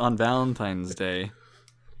went on Valentine's Day.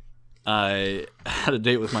 I had a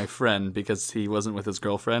date with my friend because he wasn't with his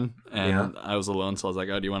girlfriend, and I was alone, so I was like,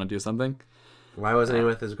 oh, do you want to do something? Why wasn't he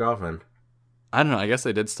with his girlfriend? I don't know. I guess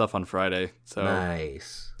they did stuff on Friday. So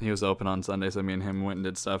nice. He was open on Sunday, so me and him went and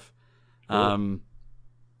did stuff. Cool.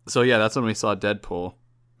 So yeah, that's when we saw Deadpool.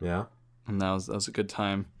 Yeah. And that was a good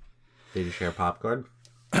time. Did you share popcorn?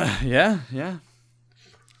 Yeah.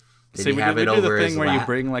 Did See, he we have do it the over thing his where you lap?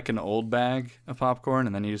 bring like an old bag of popcorn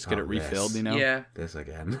and then you just get it refilled, this. you know? Yeah. This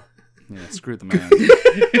again. Yeah, screw the man.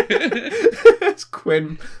 It's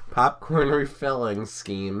Quinn popcorn refilling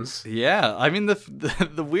schemes. Yeah, I mean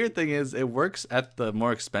the weird thing is it works at the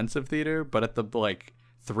more expensive theater, but at the like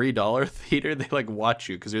 $3 theater they like watch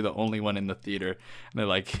you because you're the only one in the theater, and they're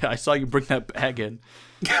like, I saw you bring that bag in.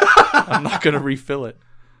 I'm not gonna refill it.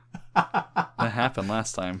 That happened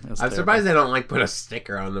last time. I'm surprised they don't like put a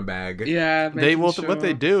sticker on the bag. Yeah, what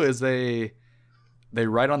they do is they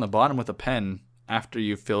write on the bottom with a pen after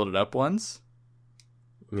you've filled it up once.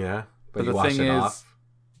 Yeah, but you the wash thing it is, off.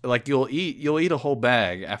 like you'll eat a whole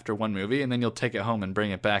bag after one movie, and then you'll take it home and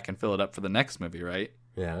bring it back and fill it up for the next movie, right?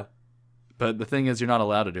 Yeah. But the thing is, you're not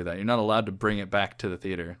allowed to do that. You're not allowed to bring it back to the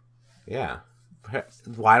theater. Yeah.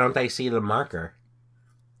 Why don't they see the marker?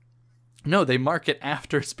 No, they mark it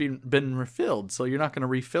after it's been refilled, so you're not going to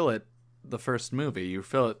refill it the first movie. You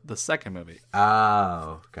fill it the second movie.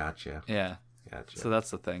 Oh, gotcha. Yeah. Gotcha. So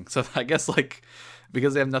that's the thing. So I guess like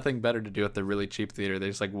because they have nothing better to do at the really cheap theater, they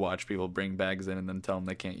just like watch people bring bags in and then tell them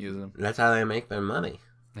they can't use them. That's how they make their money.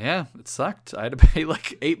 Yeah, it sucked. I had to pay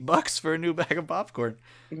like $8 for a new bag of popcorn.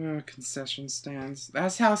 Oh, concession stands.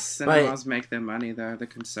 That's how cinemas make their money, though. The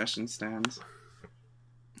concession stands.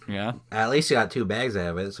 Yeah. At least you got 2 bags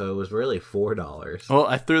out of it, so it was really $4. Well,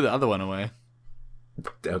 I threw the other one away.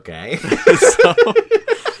 Okay. So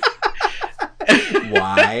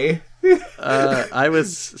why? I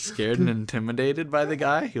was scared and intimidated by the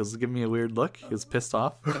guy. He was giving me a weird look. He was pissed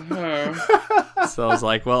off. So I was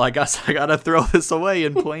like, well, I guess I gotta throw this away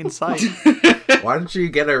in plain sight. Why don't you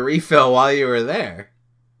get a refill while you were there?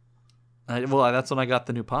 Well, that's when I got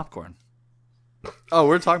the new popcorn. Oh,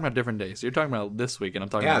 we're talking about different days. You're talking about this week, and I'm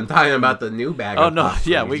talking about... I'm talking about the new bag Oh, of no,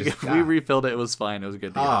 popcorn yeah, you we just got. refilled it. It was fine. It was a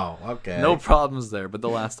good deal. Oh, okay. No problems there, but the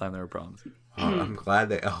last time there were problems. Oh, I'm glad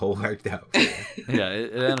they all worked out for you. Yeah,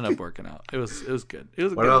 it ended up working out. It was good. It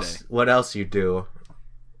was a good day. What else you do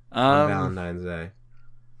on Valentine's Day?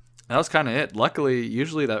 That was kind of it. Luckily,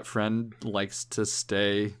 usually that friend likes to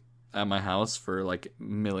stay at my house for like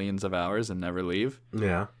millions of hours and never leave.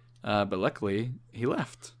 Yeah. But luckily, he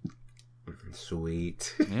left.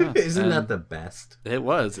 Sweet. Yeah. Isn't that the best? It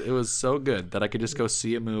was. It was so good that I could just go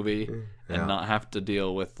see a movie Yeah. and not have to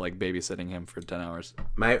deal with like babysitting him for 10 hours.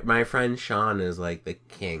 My friend Sean is like the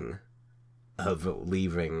king of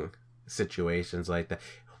leaving situations like that.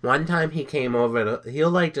 One time he came over to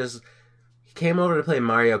he came over to play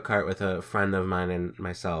Mario Kart with a friend of mine and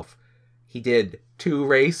myself. He did 2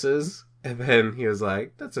 races and then he was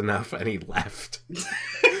like, that's enough, and he left.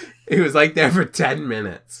 He was like there for 10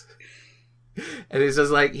 minutes. And it's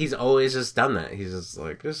just like, he's always just done that. He's just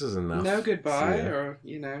like, this is enough. No goodbye, or,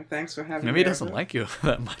 thanks for having me. Maybe he doesn't like you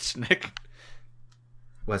that much, Nick.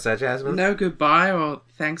 What's that, Jasmine? No goodbye, or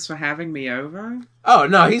thanks for having me over? Oh,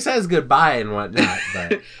 no, he says goodbye and whatnot,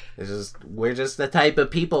 but it's just, we're just the type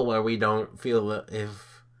of people where we don't feel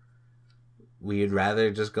if we'd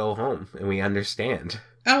rather just go home, and we understand.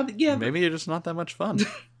 Oh, yeah. Maybe you're just not that much fun.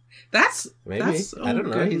 Maybe. That's I don't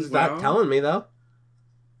know. good He's and not well. telling me, though.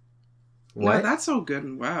 What? No, that's all good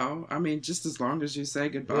and well. I mean, just as long as you say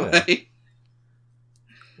goodbye. Yeah.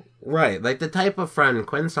 Right, like the type of friend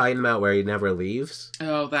Quinn's talking about where he never leaves.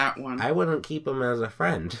 Oh, that one. I wouldn't keep him as a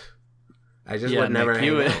friend. I just Yeah, would never Nick, hang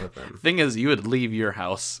you out with him. Thing is, you would leave your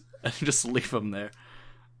house and just leave him there.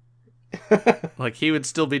 Like, he would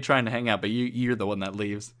still be trying to hang out, but you're the one that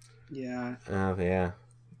leaves. Yeah. Oh, yeah.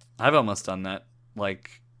 I've almost done that.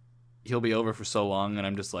 Like, he'll be over for so long, and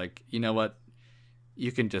I'm just like, you know what?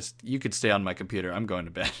 You could stay on my computer. I'm going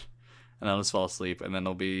to bed. And I'll just fall asleep, and then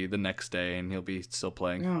it'll be the next day, and he'll be still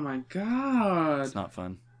playing. Oh my god. It's not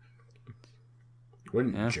fun. What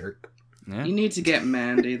a jerk. Yeah. You need to get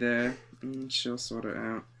Mandy there, and she'll sort it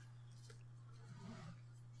out.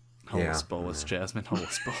 Holus bolus, Jasmine.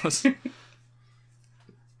 Holus bolus.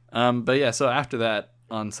 But yeah, so after that,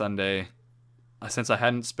 on Sunday, since I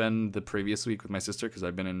hadn't spent the previous week with my sister because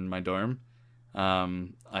I've been in my dorm,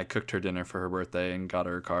 I cooked her dinner for her birthday and got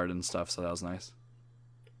her a card and stuff, so that was nice.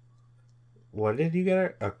 What did you get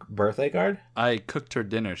her? A birthday card? I cooked her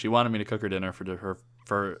dinner. She wanted me to cook her dinner for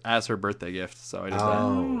as her birthday gift, so I just did.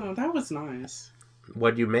 Oh, that was nice.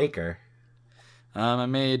 What'd you make her? I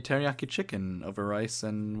made teriyaki chicken over rice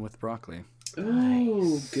and with broccoli.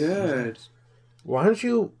 Oh, good. Why don't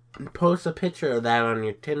you post a picture of that on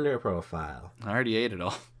your Tinder profile? I already ate it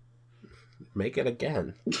all. Make it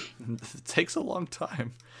again. It takes a long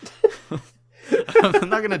time. I'm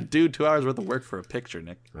not going to do 2 hours worth of work for a picture,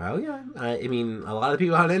 Nick. Oh, yeah. I mean, a lot of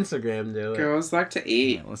people on Instagram do it. Girls like to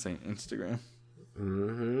eat. Yeah, let's say Instagram.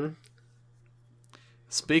 Mm-hmm.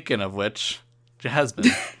 Speaking of which,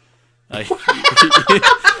 Jasmine.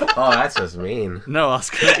 Oh, that's just mean. No, I was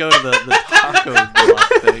going to go to the taco block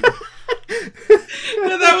thing.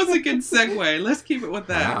 No, that was a good segue. Let's keep it with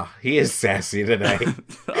that. Wow, he is sassy today.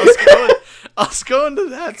 I was going to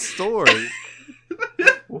that story.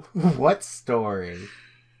 What story?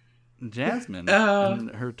 Jasmine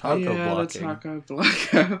and her taco blocking. The taco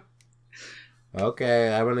blocko. Okay,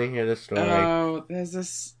 I want to hear the story. Oh, there's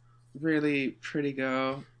this really pretty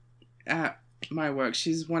girl at my work.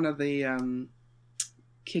 She's one of the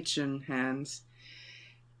kitchen hands.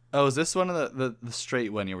 Oh, is this one of the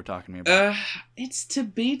straight one you were talking to me about? It's to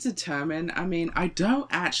be determined. I mean, I don't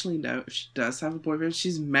actually know if she does have a boyfriend.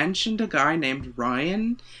 She's mentioned a guy named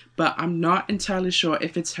Ryan, but I'm not entirely sure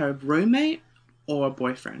if it's her roommate or a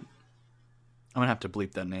boyfriend. I'm going to have to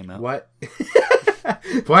bleep that name out. What?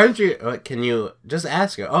 Why don't you... Can you just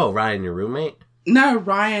ask her? Oh, Ryan, your roommate? No,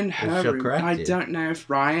 Ryan, her she'll roommate. correct I you. don't know if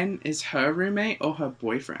Ryan is her roommate or her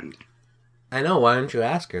boyfriend. I know. Why don't you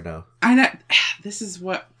ask her, though? I know. This is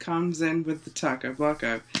what comes in with the taco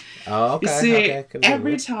blocko. Oh, okay. You see, okay, continue.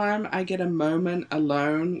 every time I get a moment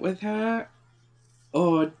alone with her,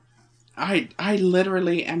 or I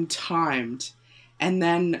literally am timed, and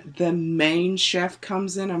then the main chef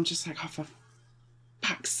comes in, I'm just like, oh, for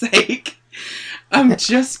fuck's sake. I'm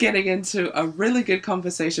just getting into a really good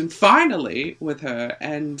conversation, finally, with her,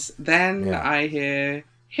 and then I hear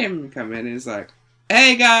him come in, and he's like,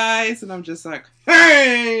 hey, guys, and I'm just like,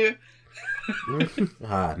 hey!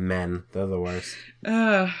 Men, they're the worst.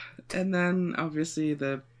 And then obviously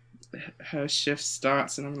her shift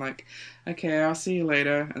starts, and I'm like, okay, I'll see you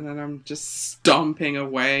later. And then I'm just stomping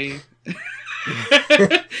away.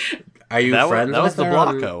 Are you friends with her? That was the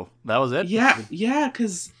blocko. That was it? Yeah,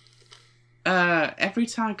 because every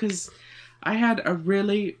time, because I had a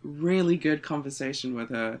really, really good conversation with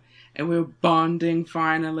her, and we were bonding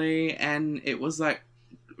finally, and it was like,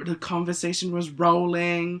 the conversation was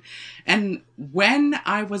rolling, and when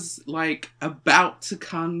I was like about to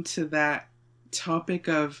come to that topic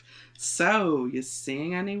of, so you're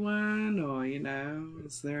seeing anyone, or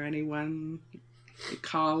is there anyone you're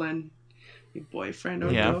calling your boyfriend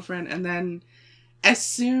or girlfriend, and then as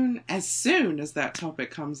soon as that topic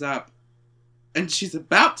comes up and she's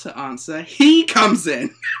about to answer, he comes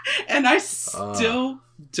in. And I still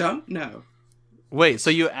don't know. Wait, so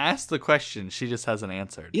you asked the question, she just hasn't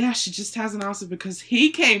answered? Yeah, she just hasn't answered because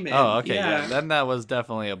he came in. Oh, okay, yeah. Then that was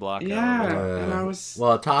definitely a block. Yeah, and I was...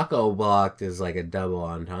 Well, taco blocked is like a double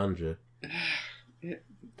entendre.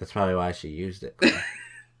 That's probably why she used it.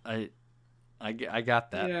 I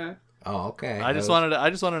got that. Yeah. Oh, okay. I just wanted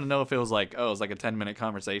to know if it was like, it was like a 10-minute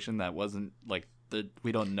conversation that wasn't like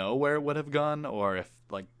we don't know where it would have gone, or if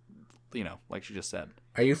like she just said.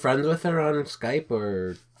 Are you friends with her on Skype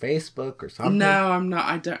or Facebook or something? No, I'm not.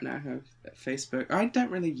 I don't know her Facebook. I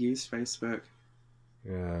don't really use Facebook.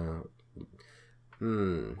 Why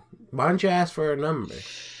don't you ask for her number?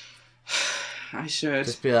 I should.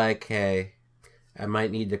 Just be like, hey, I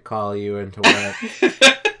might need to call you into work.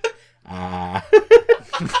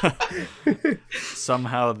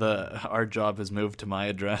 Somehow our job has moved to my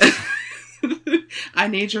address. I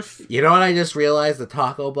need your... You know what I just realized? The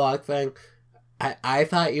taco block thing? I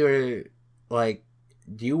thought you were, like...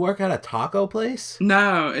 Do you work at a taco place?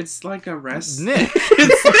 No, it's like a restaurant. Nick!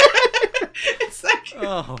 It's like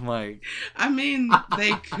Oh my! I mean,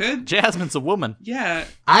 they could. Jasmine's a woman. Yeah.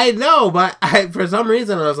 I know, but for some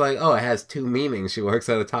reason I was like, oh, it has two meanings. She works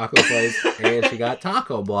at a taco place and she got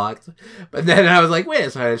taco blocked. But then I was like, wait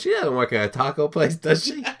a second, she doesn't work at a taco place, does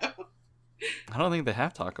she? I don't think they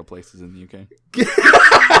have taco places in the UK.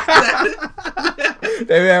 They've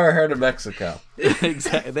never heard of Mexico.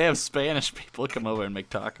 Exactly. They have Spanish people come over and make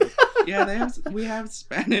tacos. Yeah, we have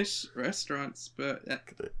Spanish restaurants, but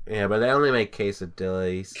Yeah, but they only make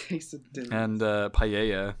quesadillas quesadillas And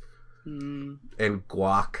paella. and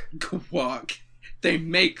guac. guac. They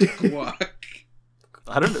make guac.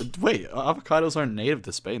 I don't know. Wait, avocados aren't native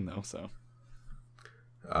to Spain though, so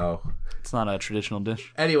Oh. it's not a traditional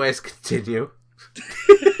dish. Anyways, continue.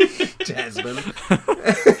 Jasmine.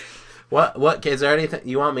 What is there anything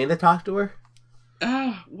you want me to talk to her?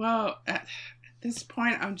 Oh, well, at this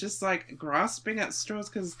point, I'm just like grasping at straws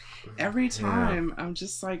because every time I'm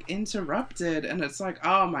just like interrupted, and it's like,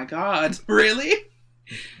 oh my god, really?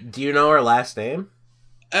 Do you know her last name?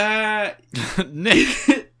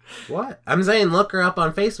 Nick. What? I'm saying look her up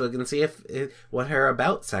on Facebook and see if what her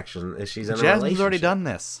about section is. She's in a Jasmine's relationship. already done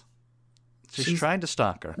this. She's trying to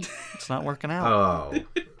stalk her. It's not working out. Oh,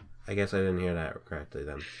 I guess I didn't hear that correctly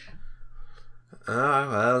then. Oh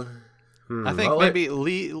well. I think maybe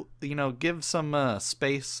give some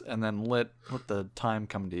space and then let the time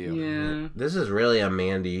come to you. Yeah. This is really a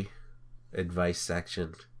Mandy advice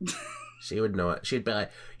section. She would know it. She'd be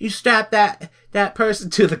like, "You strap that person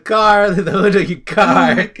to the car, the hood of your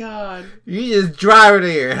car. Oh my god. You just drive her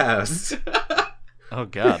to your house." Oh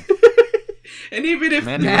god. And even if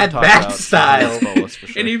Mad Max style. For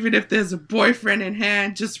sure. and even if there's a boyfriend in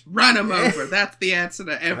hand, just run him over. That's the answer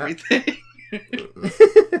to everything.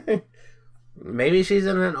 Maybe she's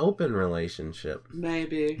in an open relationship.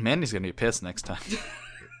 Maybe. Mandy's gonna be pissed next time.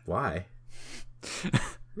 Why?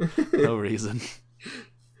 No reason.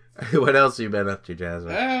 What else you been up to,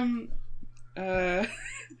 Jasmine?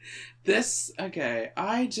 This, okay,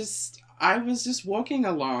 I was just walking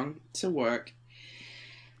along to work.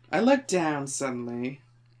 I look down suddenly.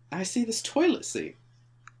 I see this toilet seat.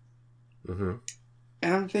 Mm-hmm.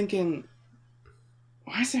 And I'm thinking,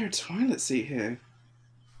 why is there a toilet seat here?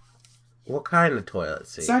 What kind of toilet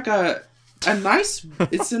seat? It's like a nice,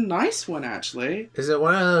 it's a nice one actually. Is it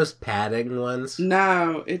one of those padding ones?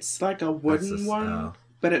 No, it's like a wooden one. Oh.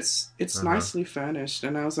 But it's nicely furnished,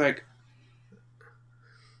 and I was like,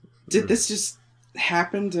 did this just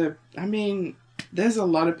happen to... I mean, there's a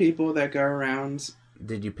lot of people that go around...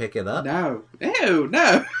 Did you pick it up? No. Ew,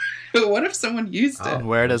 no. What if someone used it?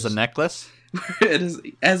 Wear it as a necklace? It is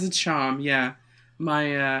as a charm, yeah.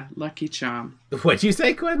 My lucky charm. What'd you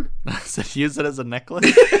say, Quinn? I said use it as a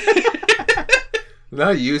necklace?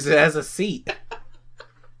 No, use it as a seat.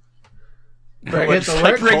 Bring it to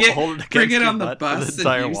Like, work. Bring it on the bus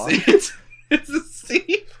and use it as a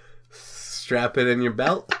seat. Strap it in your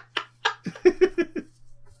belt.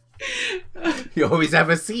 You always have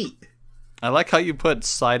a seat. I like how you put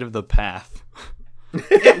side of the path.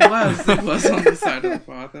 It was on the side of the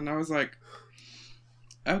path, and I was like,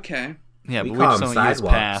 okay. Yeah, We but call we just them don't use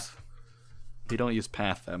sidewalks. path. We don't use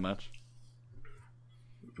path that much.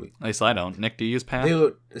 At least I don't. Nick, do you use path?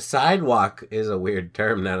 Dude, sidewalk is a weird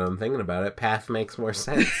term now that I'm thinking about it. Path makes more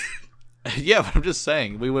sense. Yeah, but I'm just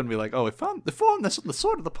saying, we wouldn't be like, oh, we found this on the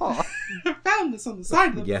side of the path. I found this on the side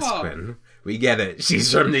of the Yes, path. Quinn. We get it.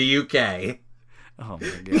 She's from the UK. Oh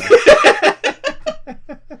my god.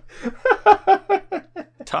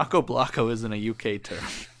 Taco Blocco isn't a UK term.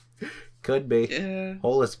 Could be. Yeah.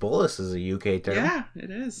 Holus Bolus is a UK term. Yeah, it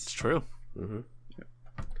It's is. true. Mm-hmm.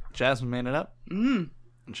 Jasmine made it up, and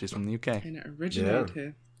she's from the UK. And it originated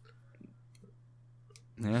here.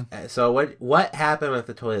 Yeah. So what happened with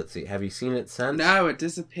the toilet seat? Have you seen it since? No, it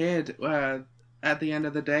disappeared at the end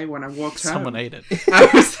of the day when I walked Someone home. ate it. I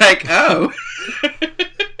was like, oh.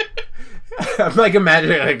 I'm like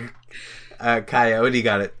imagining like a coyote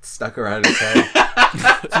got it stuck around its head.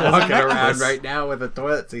 It's walking around necklace. right now with a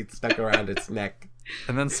toilet seat stuck around its neck.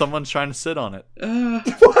 And then someone's trying to sit on it.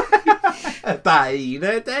 A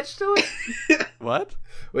hyena attached to it? What?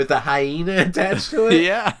 With a hyena attached to it?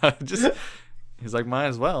 Yeah. He's like, might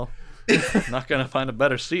as well. Not gonna find a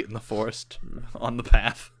better seat in the forest on the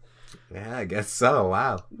path. Yeah, I guess so.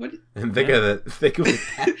 Wow. What And think of it. Think of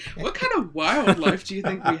it. what kind of wildlife do you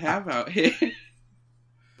think we have out here?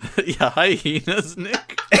 Yeah, hyenas,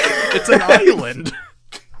 Nick. It's an island.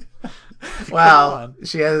 Well,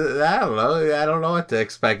 she has. I don't know. I don't know what to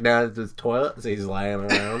expect now that this toilet seat's lying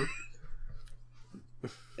around.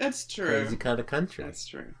 That's true. Crazy kind of country. That's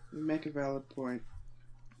true. You make a valid point.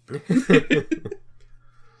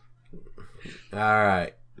 All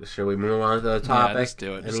right. should we move on to the topic? Yeah, just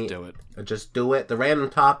do it. Just do it. The random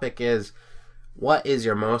topic is, what is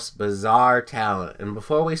your most bizarre talent? And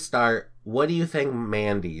before we start, what do you think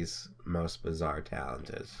Mandy's most bizarre talent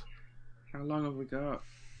is? How long have we got?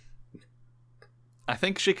 I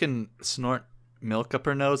think she can snort milk up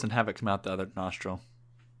her nose and have it come out the other nostril.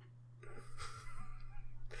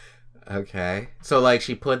 Okay. So, like,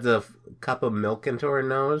 she put the cup of milk into her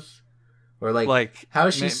nose? Or, like how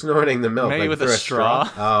is she snorting the milk? Maybe like, with a straw?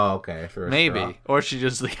 Oh, okay. Through a maybe. straw. Or she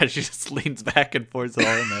just leans back and pours it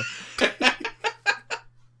all in there.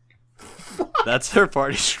 That's her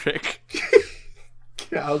party trick.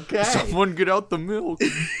 Okay. Someone get out the milk.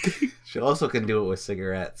 She also can do it with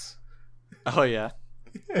cigarettes. Oh, yeah.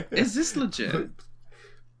 Is this legit?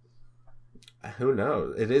 Who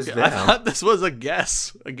knows? It is now. I thought this was a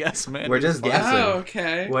guess. A guess, man. We're just guessing. Oh,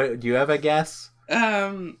 okay. What, do you have a guess?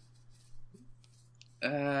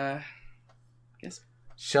 Guess.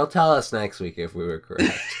 She'll tell us next week if we were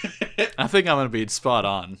correct. I think I'm going to be spot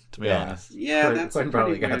on, to be honest. Yeah, that's Quinn a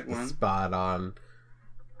probably pretty got weird the one. spot on.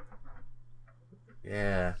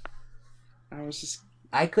 Yeah.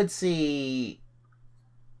 I could see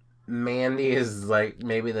Mandy is like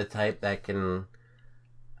maybe the type that can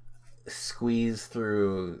squeeze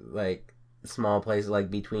through like small places,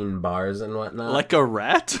 like between bars and whatnot. Like a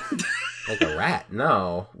rat? Like a rat?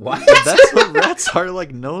 No. What? That's what rats are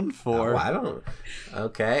like known for. Oh, I don't.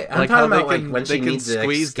 Okay, I'm Like talking how about they like can, when they she can needs to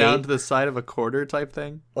squeeze escape. down to the side of a quarter type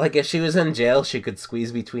thing, Like if she was in jail, she could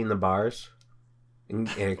squeeze between the bars and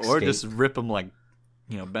escape. or just rip them like,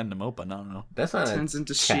 bend them open. I don't know. That's not Turns a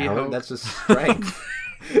into talent. She-Hulk. That's just strength.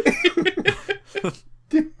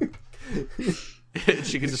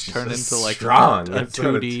 She could just She's turn just into like strong. a That's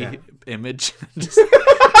what it's 2D at. image and just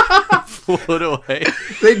float away.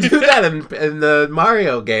 They do that in the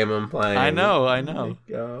Mario game I'm playing. I know.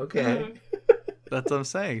 Oh, okay. That's what I'm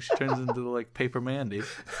saying. She turns into like Paper Mandy.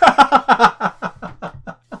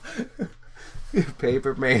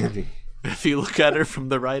 Paper Mandy. If you look at her from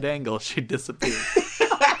the right angle, she disappears.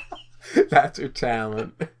 That's her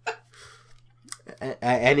talent.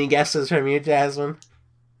 Any guesses from you, Jasmine?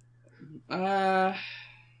 Well,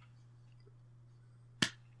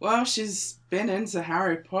 she's been into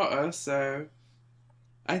Harry Potter, so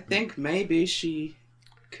I think maybe she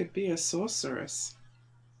could be a sorceress.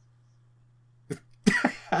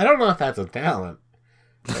 I don't know if that's a talent.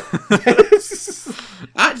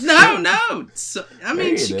 No. So, I mean,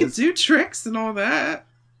 Maybe she it could is. do tricks and all that.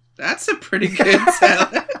 That's a pretty good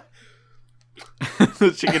talent.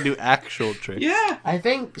 She can do actual tricks. Yeah. I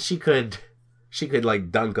think she could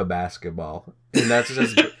like dunk a basketball. And that's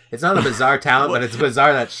just, it's not a bizarre talent, but it's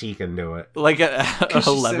bizarre that she can do it. Like an 'Cause she's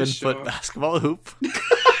so 11-foot short. basketball hoop.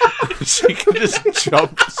 She can just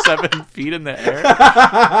jump 7 feet in the air.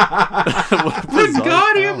 What a bizarre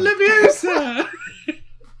Wingardium talent. Leviosa!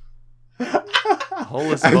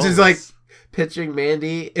 Holus I'm just bolus. like picturing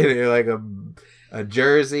Mandy in like a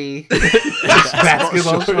jersey,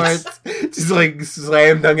 basketball shorts, just like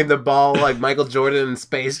slam dunking the ball like Michael Jordan in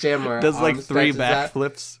Space Jam, where does like arm 3 stretches out,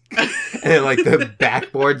 backflips. and then, like the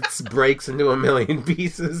backboard breaks into a million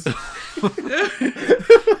pieces.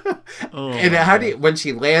 Oh, And how do you, when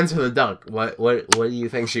she lands from the dunk, what do you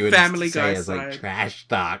think she would Family say Guy as like side. trash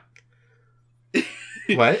talk?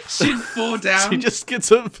 What? She'd fall down. She just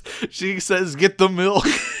gets up. She says, "Get the milk."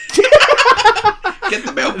 Get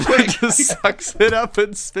the milk And quick. just sucks it up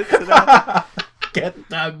and spits it out. Get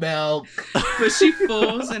the milk. But she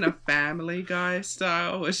falls in a Family Guy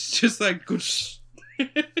style. It's just like, goosh.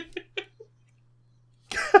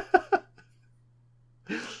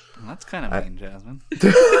 That's kind of mean, Jasmine.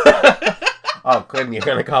 Oh, Quinn, you're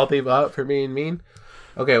gonna call people out for being mean?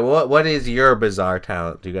 Okay, what is your bizarre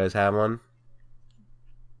talent? Do you guys have one?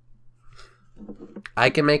 I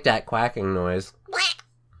can make that quacking noise.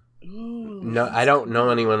 Ooh. No, I don't know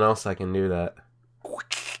anyone else that can do that.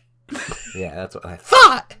 Yeah, that's what I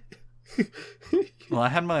thought. Well, I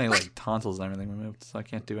had my like tonsils and everything removed, so I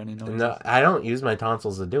can't do any noises. No, I don't use my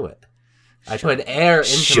tonsils to do it. I put air into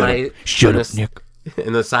Shut my up. Shut in up, the- Nick.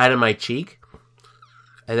 in the side of my cheek,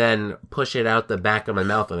 and then push it out the back of my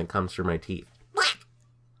mouth, and it comes through my teeth.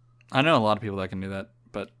 I know a lot of people that can do that,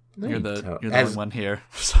 but No, you're you the don't. you're the As- only one here.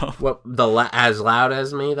 So What as loud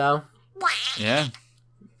as me though? yeah,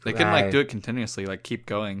 they can like Right. do it continuously, like keep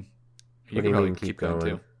going. What do can you probably mean keep going?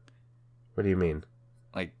 too. What do you mean?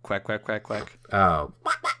 Like quack quack quack quack. Oh,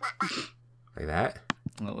 like that?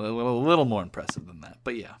 A little more impressive than that,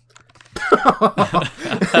 but yeah.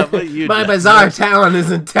 How about you, My Jack? bizarre talent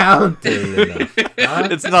isn't talented enough. Huh?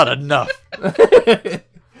 It's not enough.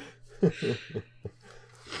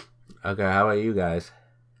 Okay, how about you guys?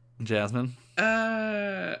 Jasmine,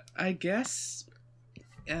 I guess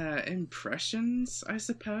impressions, I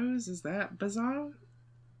suppose. Is that bizarre?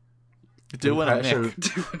 Do one of Nick.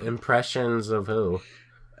 Impressions of who?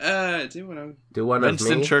 Do one of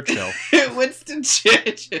Winston Churchill. Winston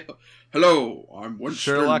Churchill. Hello, I'm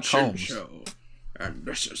Winston Sherlock Churchill. Holmes. And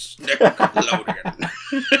this is Nick Nickelodeon.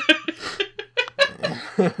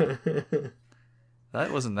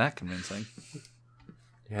 That wasn't that convincing.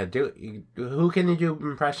 Yeah, who can you do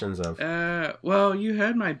impressions of? Well, you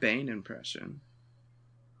heard my Bane impression.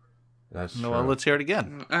 That's true. No, well, let's hear it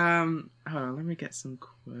again. Hold on, let me get some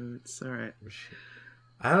quotes. All right. Oh,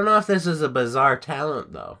 I don't know if this is a bizarre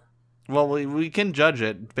talent, though. Well, we can judge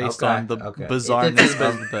it based on the bizarreness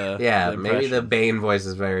of the Yeah, the maybe the Bane voice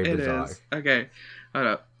is very bizarre. It is. Okay, hold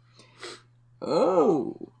up.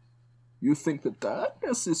 Oh, you think the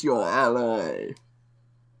darkness is your ally,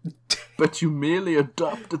 but you merely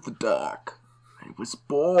adopted the dark. I was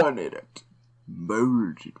born in it,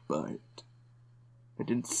 molded by it. I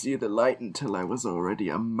didn't see the light until I was already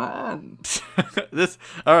a man. This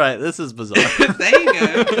is bizarre. There you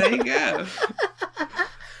go. There you go.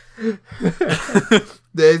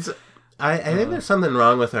 I think there's something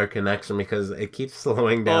wrong with our connection because it keeps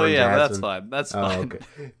slowing down. Oh yeah, Jasmine. that's fine. That's fine. Okay.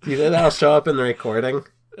 Do you think that'll show up in the recording?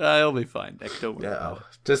 It'll be fine, Nick. Don't worry. Yeah.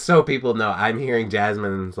 Just so people know, I'm hearing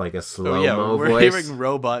Jasmine's like a slow-mo we're voice. hearing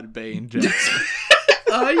Robot Bane, Jasmine.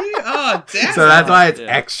 Are you? Oh, damn. So that's why it's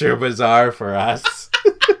extra bizarre for us.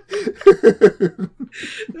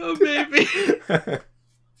 Oh, baby.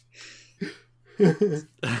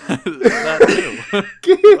 That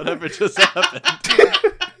too. Whatever just happened.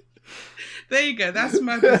 There you go. That's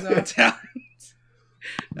my bizarre talent.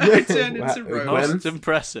 I turned into Robot. Most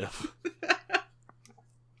impressive.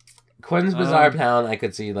 Quinn's bizarre talent, I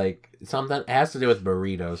could see like something. It has to do with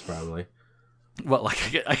burritos, probably. What,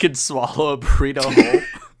 like I could swallow a burrito whole?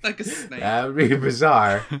 Like a snake. That would be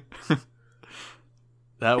bizarre.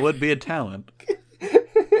 That would be a talent.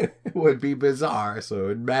 It would be bizarre, so it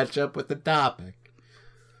would match up with the topic.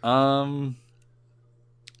 I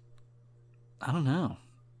don't know.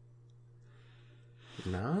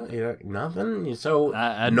 No, nothing. You're so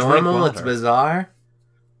I normal. It's bizarre.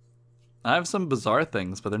 I have some bizarre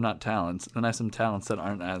things, but they're not talents. Then I have some talents that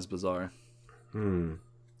aren't as bizarre.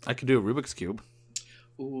 I could do a Rubik's Cube.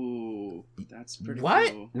 Ooh, that's pretty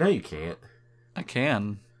What? cool. No, you can't. I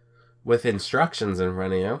can. With instructions in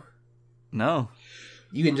front of you. No.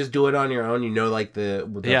 You can just do it on your own. You know, like the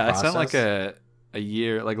yeah, process. I spent like a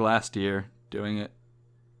year, like last year, doing it.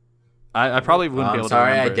 I probably wouldn't be able to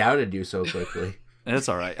sorry, remember I doubted you so quickly. It's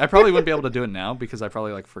all right. I probably wouldn't be able to do it now because I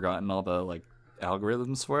probably like forgotten all the like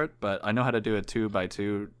algorithms for it. But I know how to do a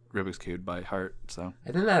 2x2 Rubik's Cube by heart. So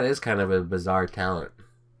I think that is kind of a bizarre talent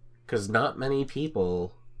because not many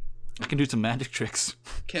people. I can do some magic tricks.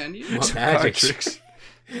 Can you? What Some magic card tricks.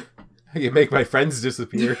 I can make my friends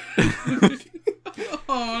disappear.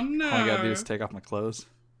 Oh no! All I gotta do is take off my clothes.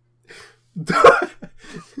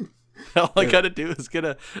 All I gotta do is get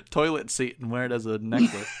a toilet seat and wear it as a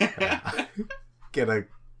necklace. Get a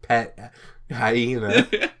pet hyena,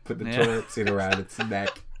 put the Yeah. toilet seat around its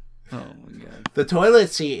neck. Oh my god. The toilet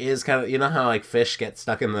seat is kind of, you know how like fish get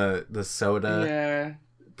stuck in the soda Yeah.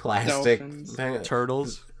 plastic Dolphins. thing?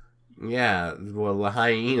 Turtles. Yeah, well, the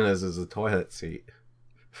hyenas is a toilet seat.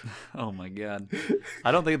 Oh my god.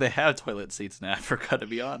 I don't think they have toilet seats in Africa, to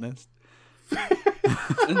be honest.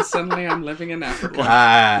 And suddenly I'm living in Africa.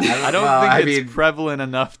 I don't think it's prevalent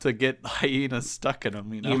enough to get hyenas stuck in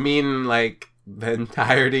them, you know? You mean like the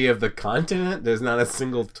entirety of the continent? There's not a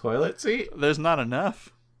single toilet seat? There's not enough.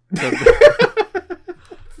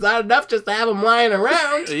 It's not enough just to have them lying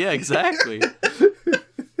around. Yeah, exactly.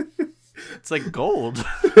 It's like gold.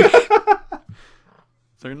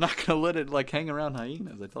 They're not gonna let it like hang around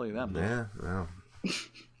hyenas, I tell you that much. Yeah, no.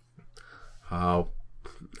 Oh.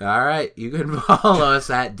 All right, you can follow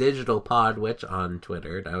us at Digital Pod Witch on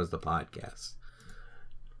Twitter. That was the podcast.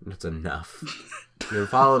 That's enough. You can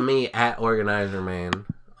follow me at Organizer Man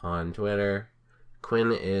on Twitter.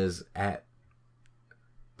 Quinn is at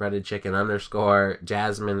breaded chicken _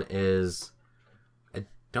 Jasmine is, I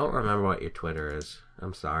don't remember what your Twitter is.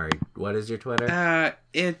 I'm sorry. What is your Twitter?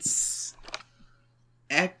 It's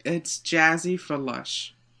Jazzy for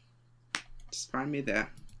Lush. Just find me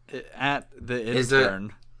there. At the Is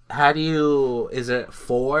intern. How do you, is it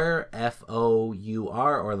 4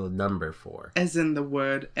 FOUR or the number 4? As in the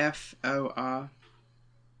word FOR.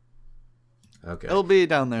 Okay. It'll be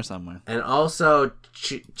down there somewhere. And also,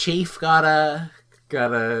 Chief got a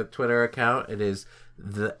Twitter account. It is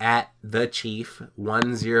at the Chief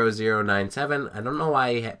 10097. I don't know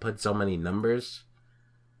why he put so many numbers.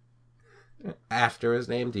 after his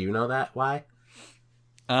name. Do you know that? Why?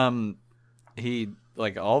 He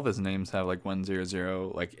like all of his names have like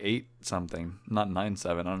 100, like 8 something, not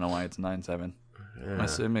 97. I don't know why it's 97. Yeah. I'm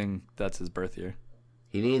assuming that's his birth year.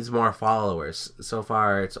 He needs more followers. So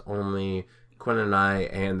far, it's only Quinn and I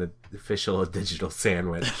and the official digital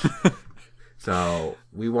sandwich. So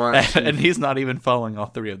we want, and he's not even following all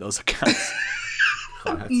 3 of those accounts.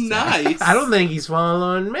 Oh, Nice. I don't think he's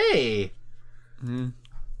following me.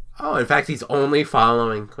 Oh, in fact, he's only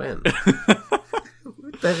following Quinn.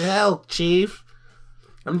 What the hell, Chief?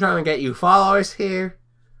 I'm trying to get you followers here.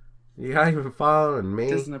 You're not even following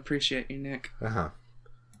me. Doesn't appreciate you, Nick.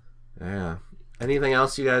 Yeah. Anything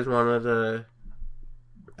else you guys wanted to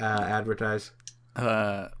advertise?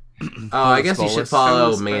 I guess you should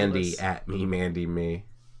follow Mandy at me.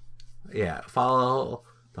 Yeah, follow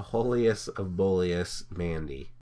the holiest of bulliest Mandy.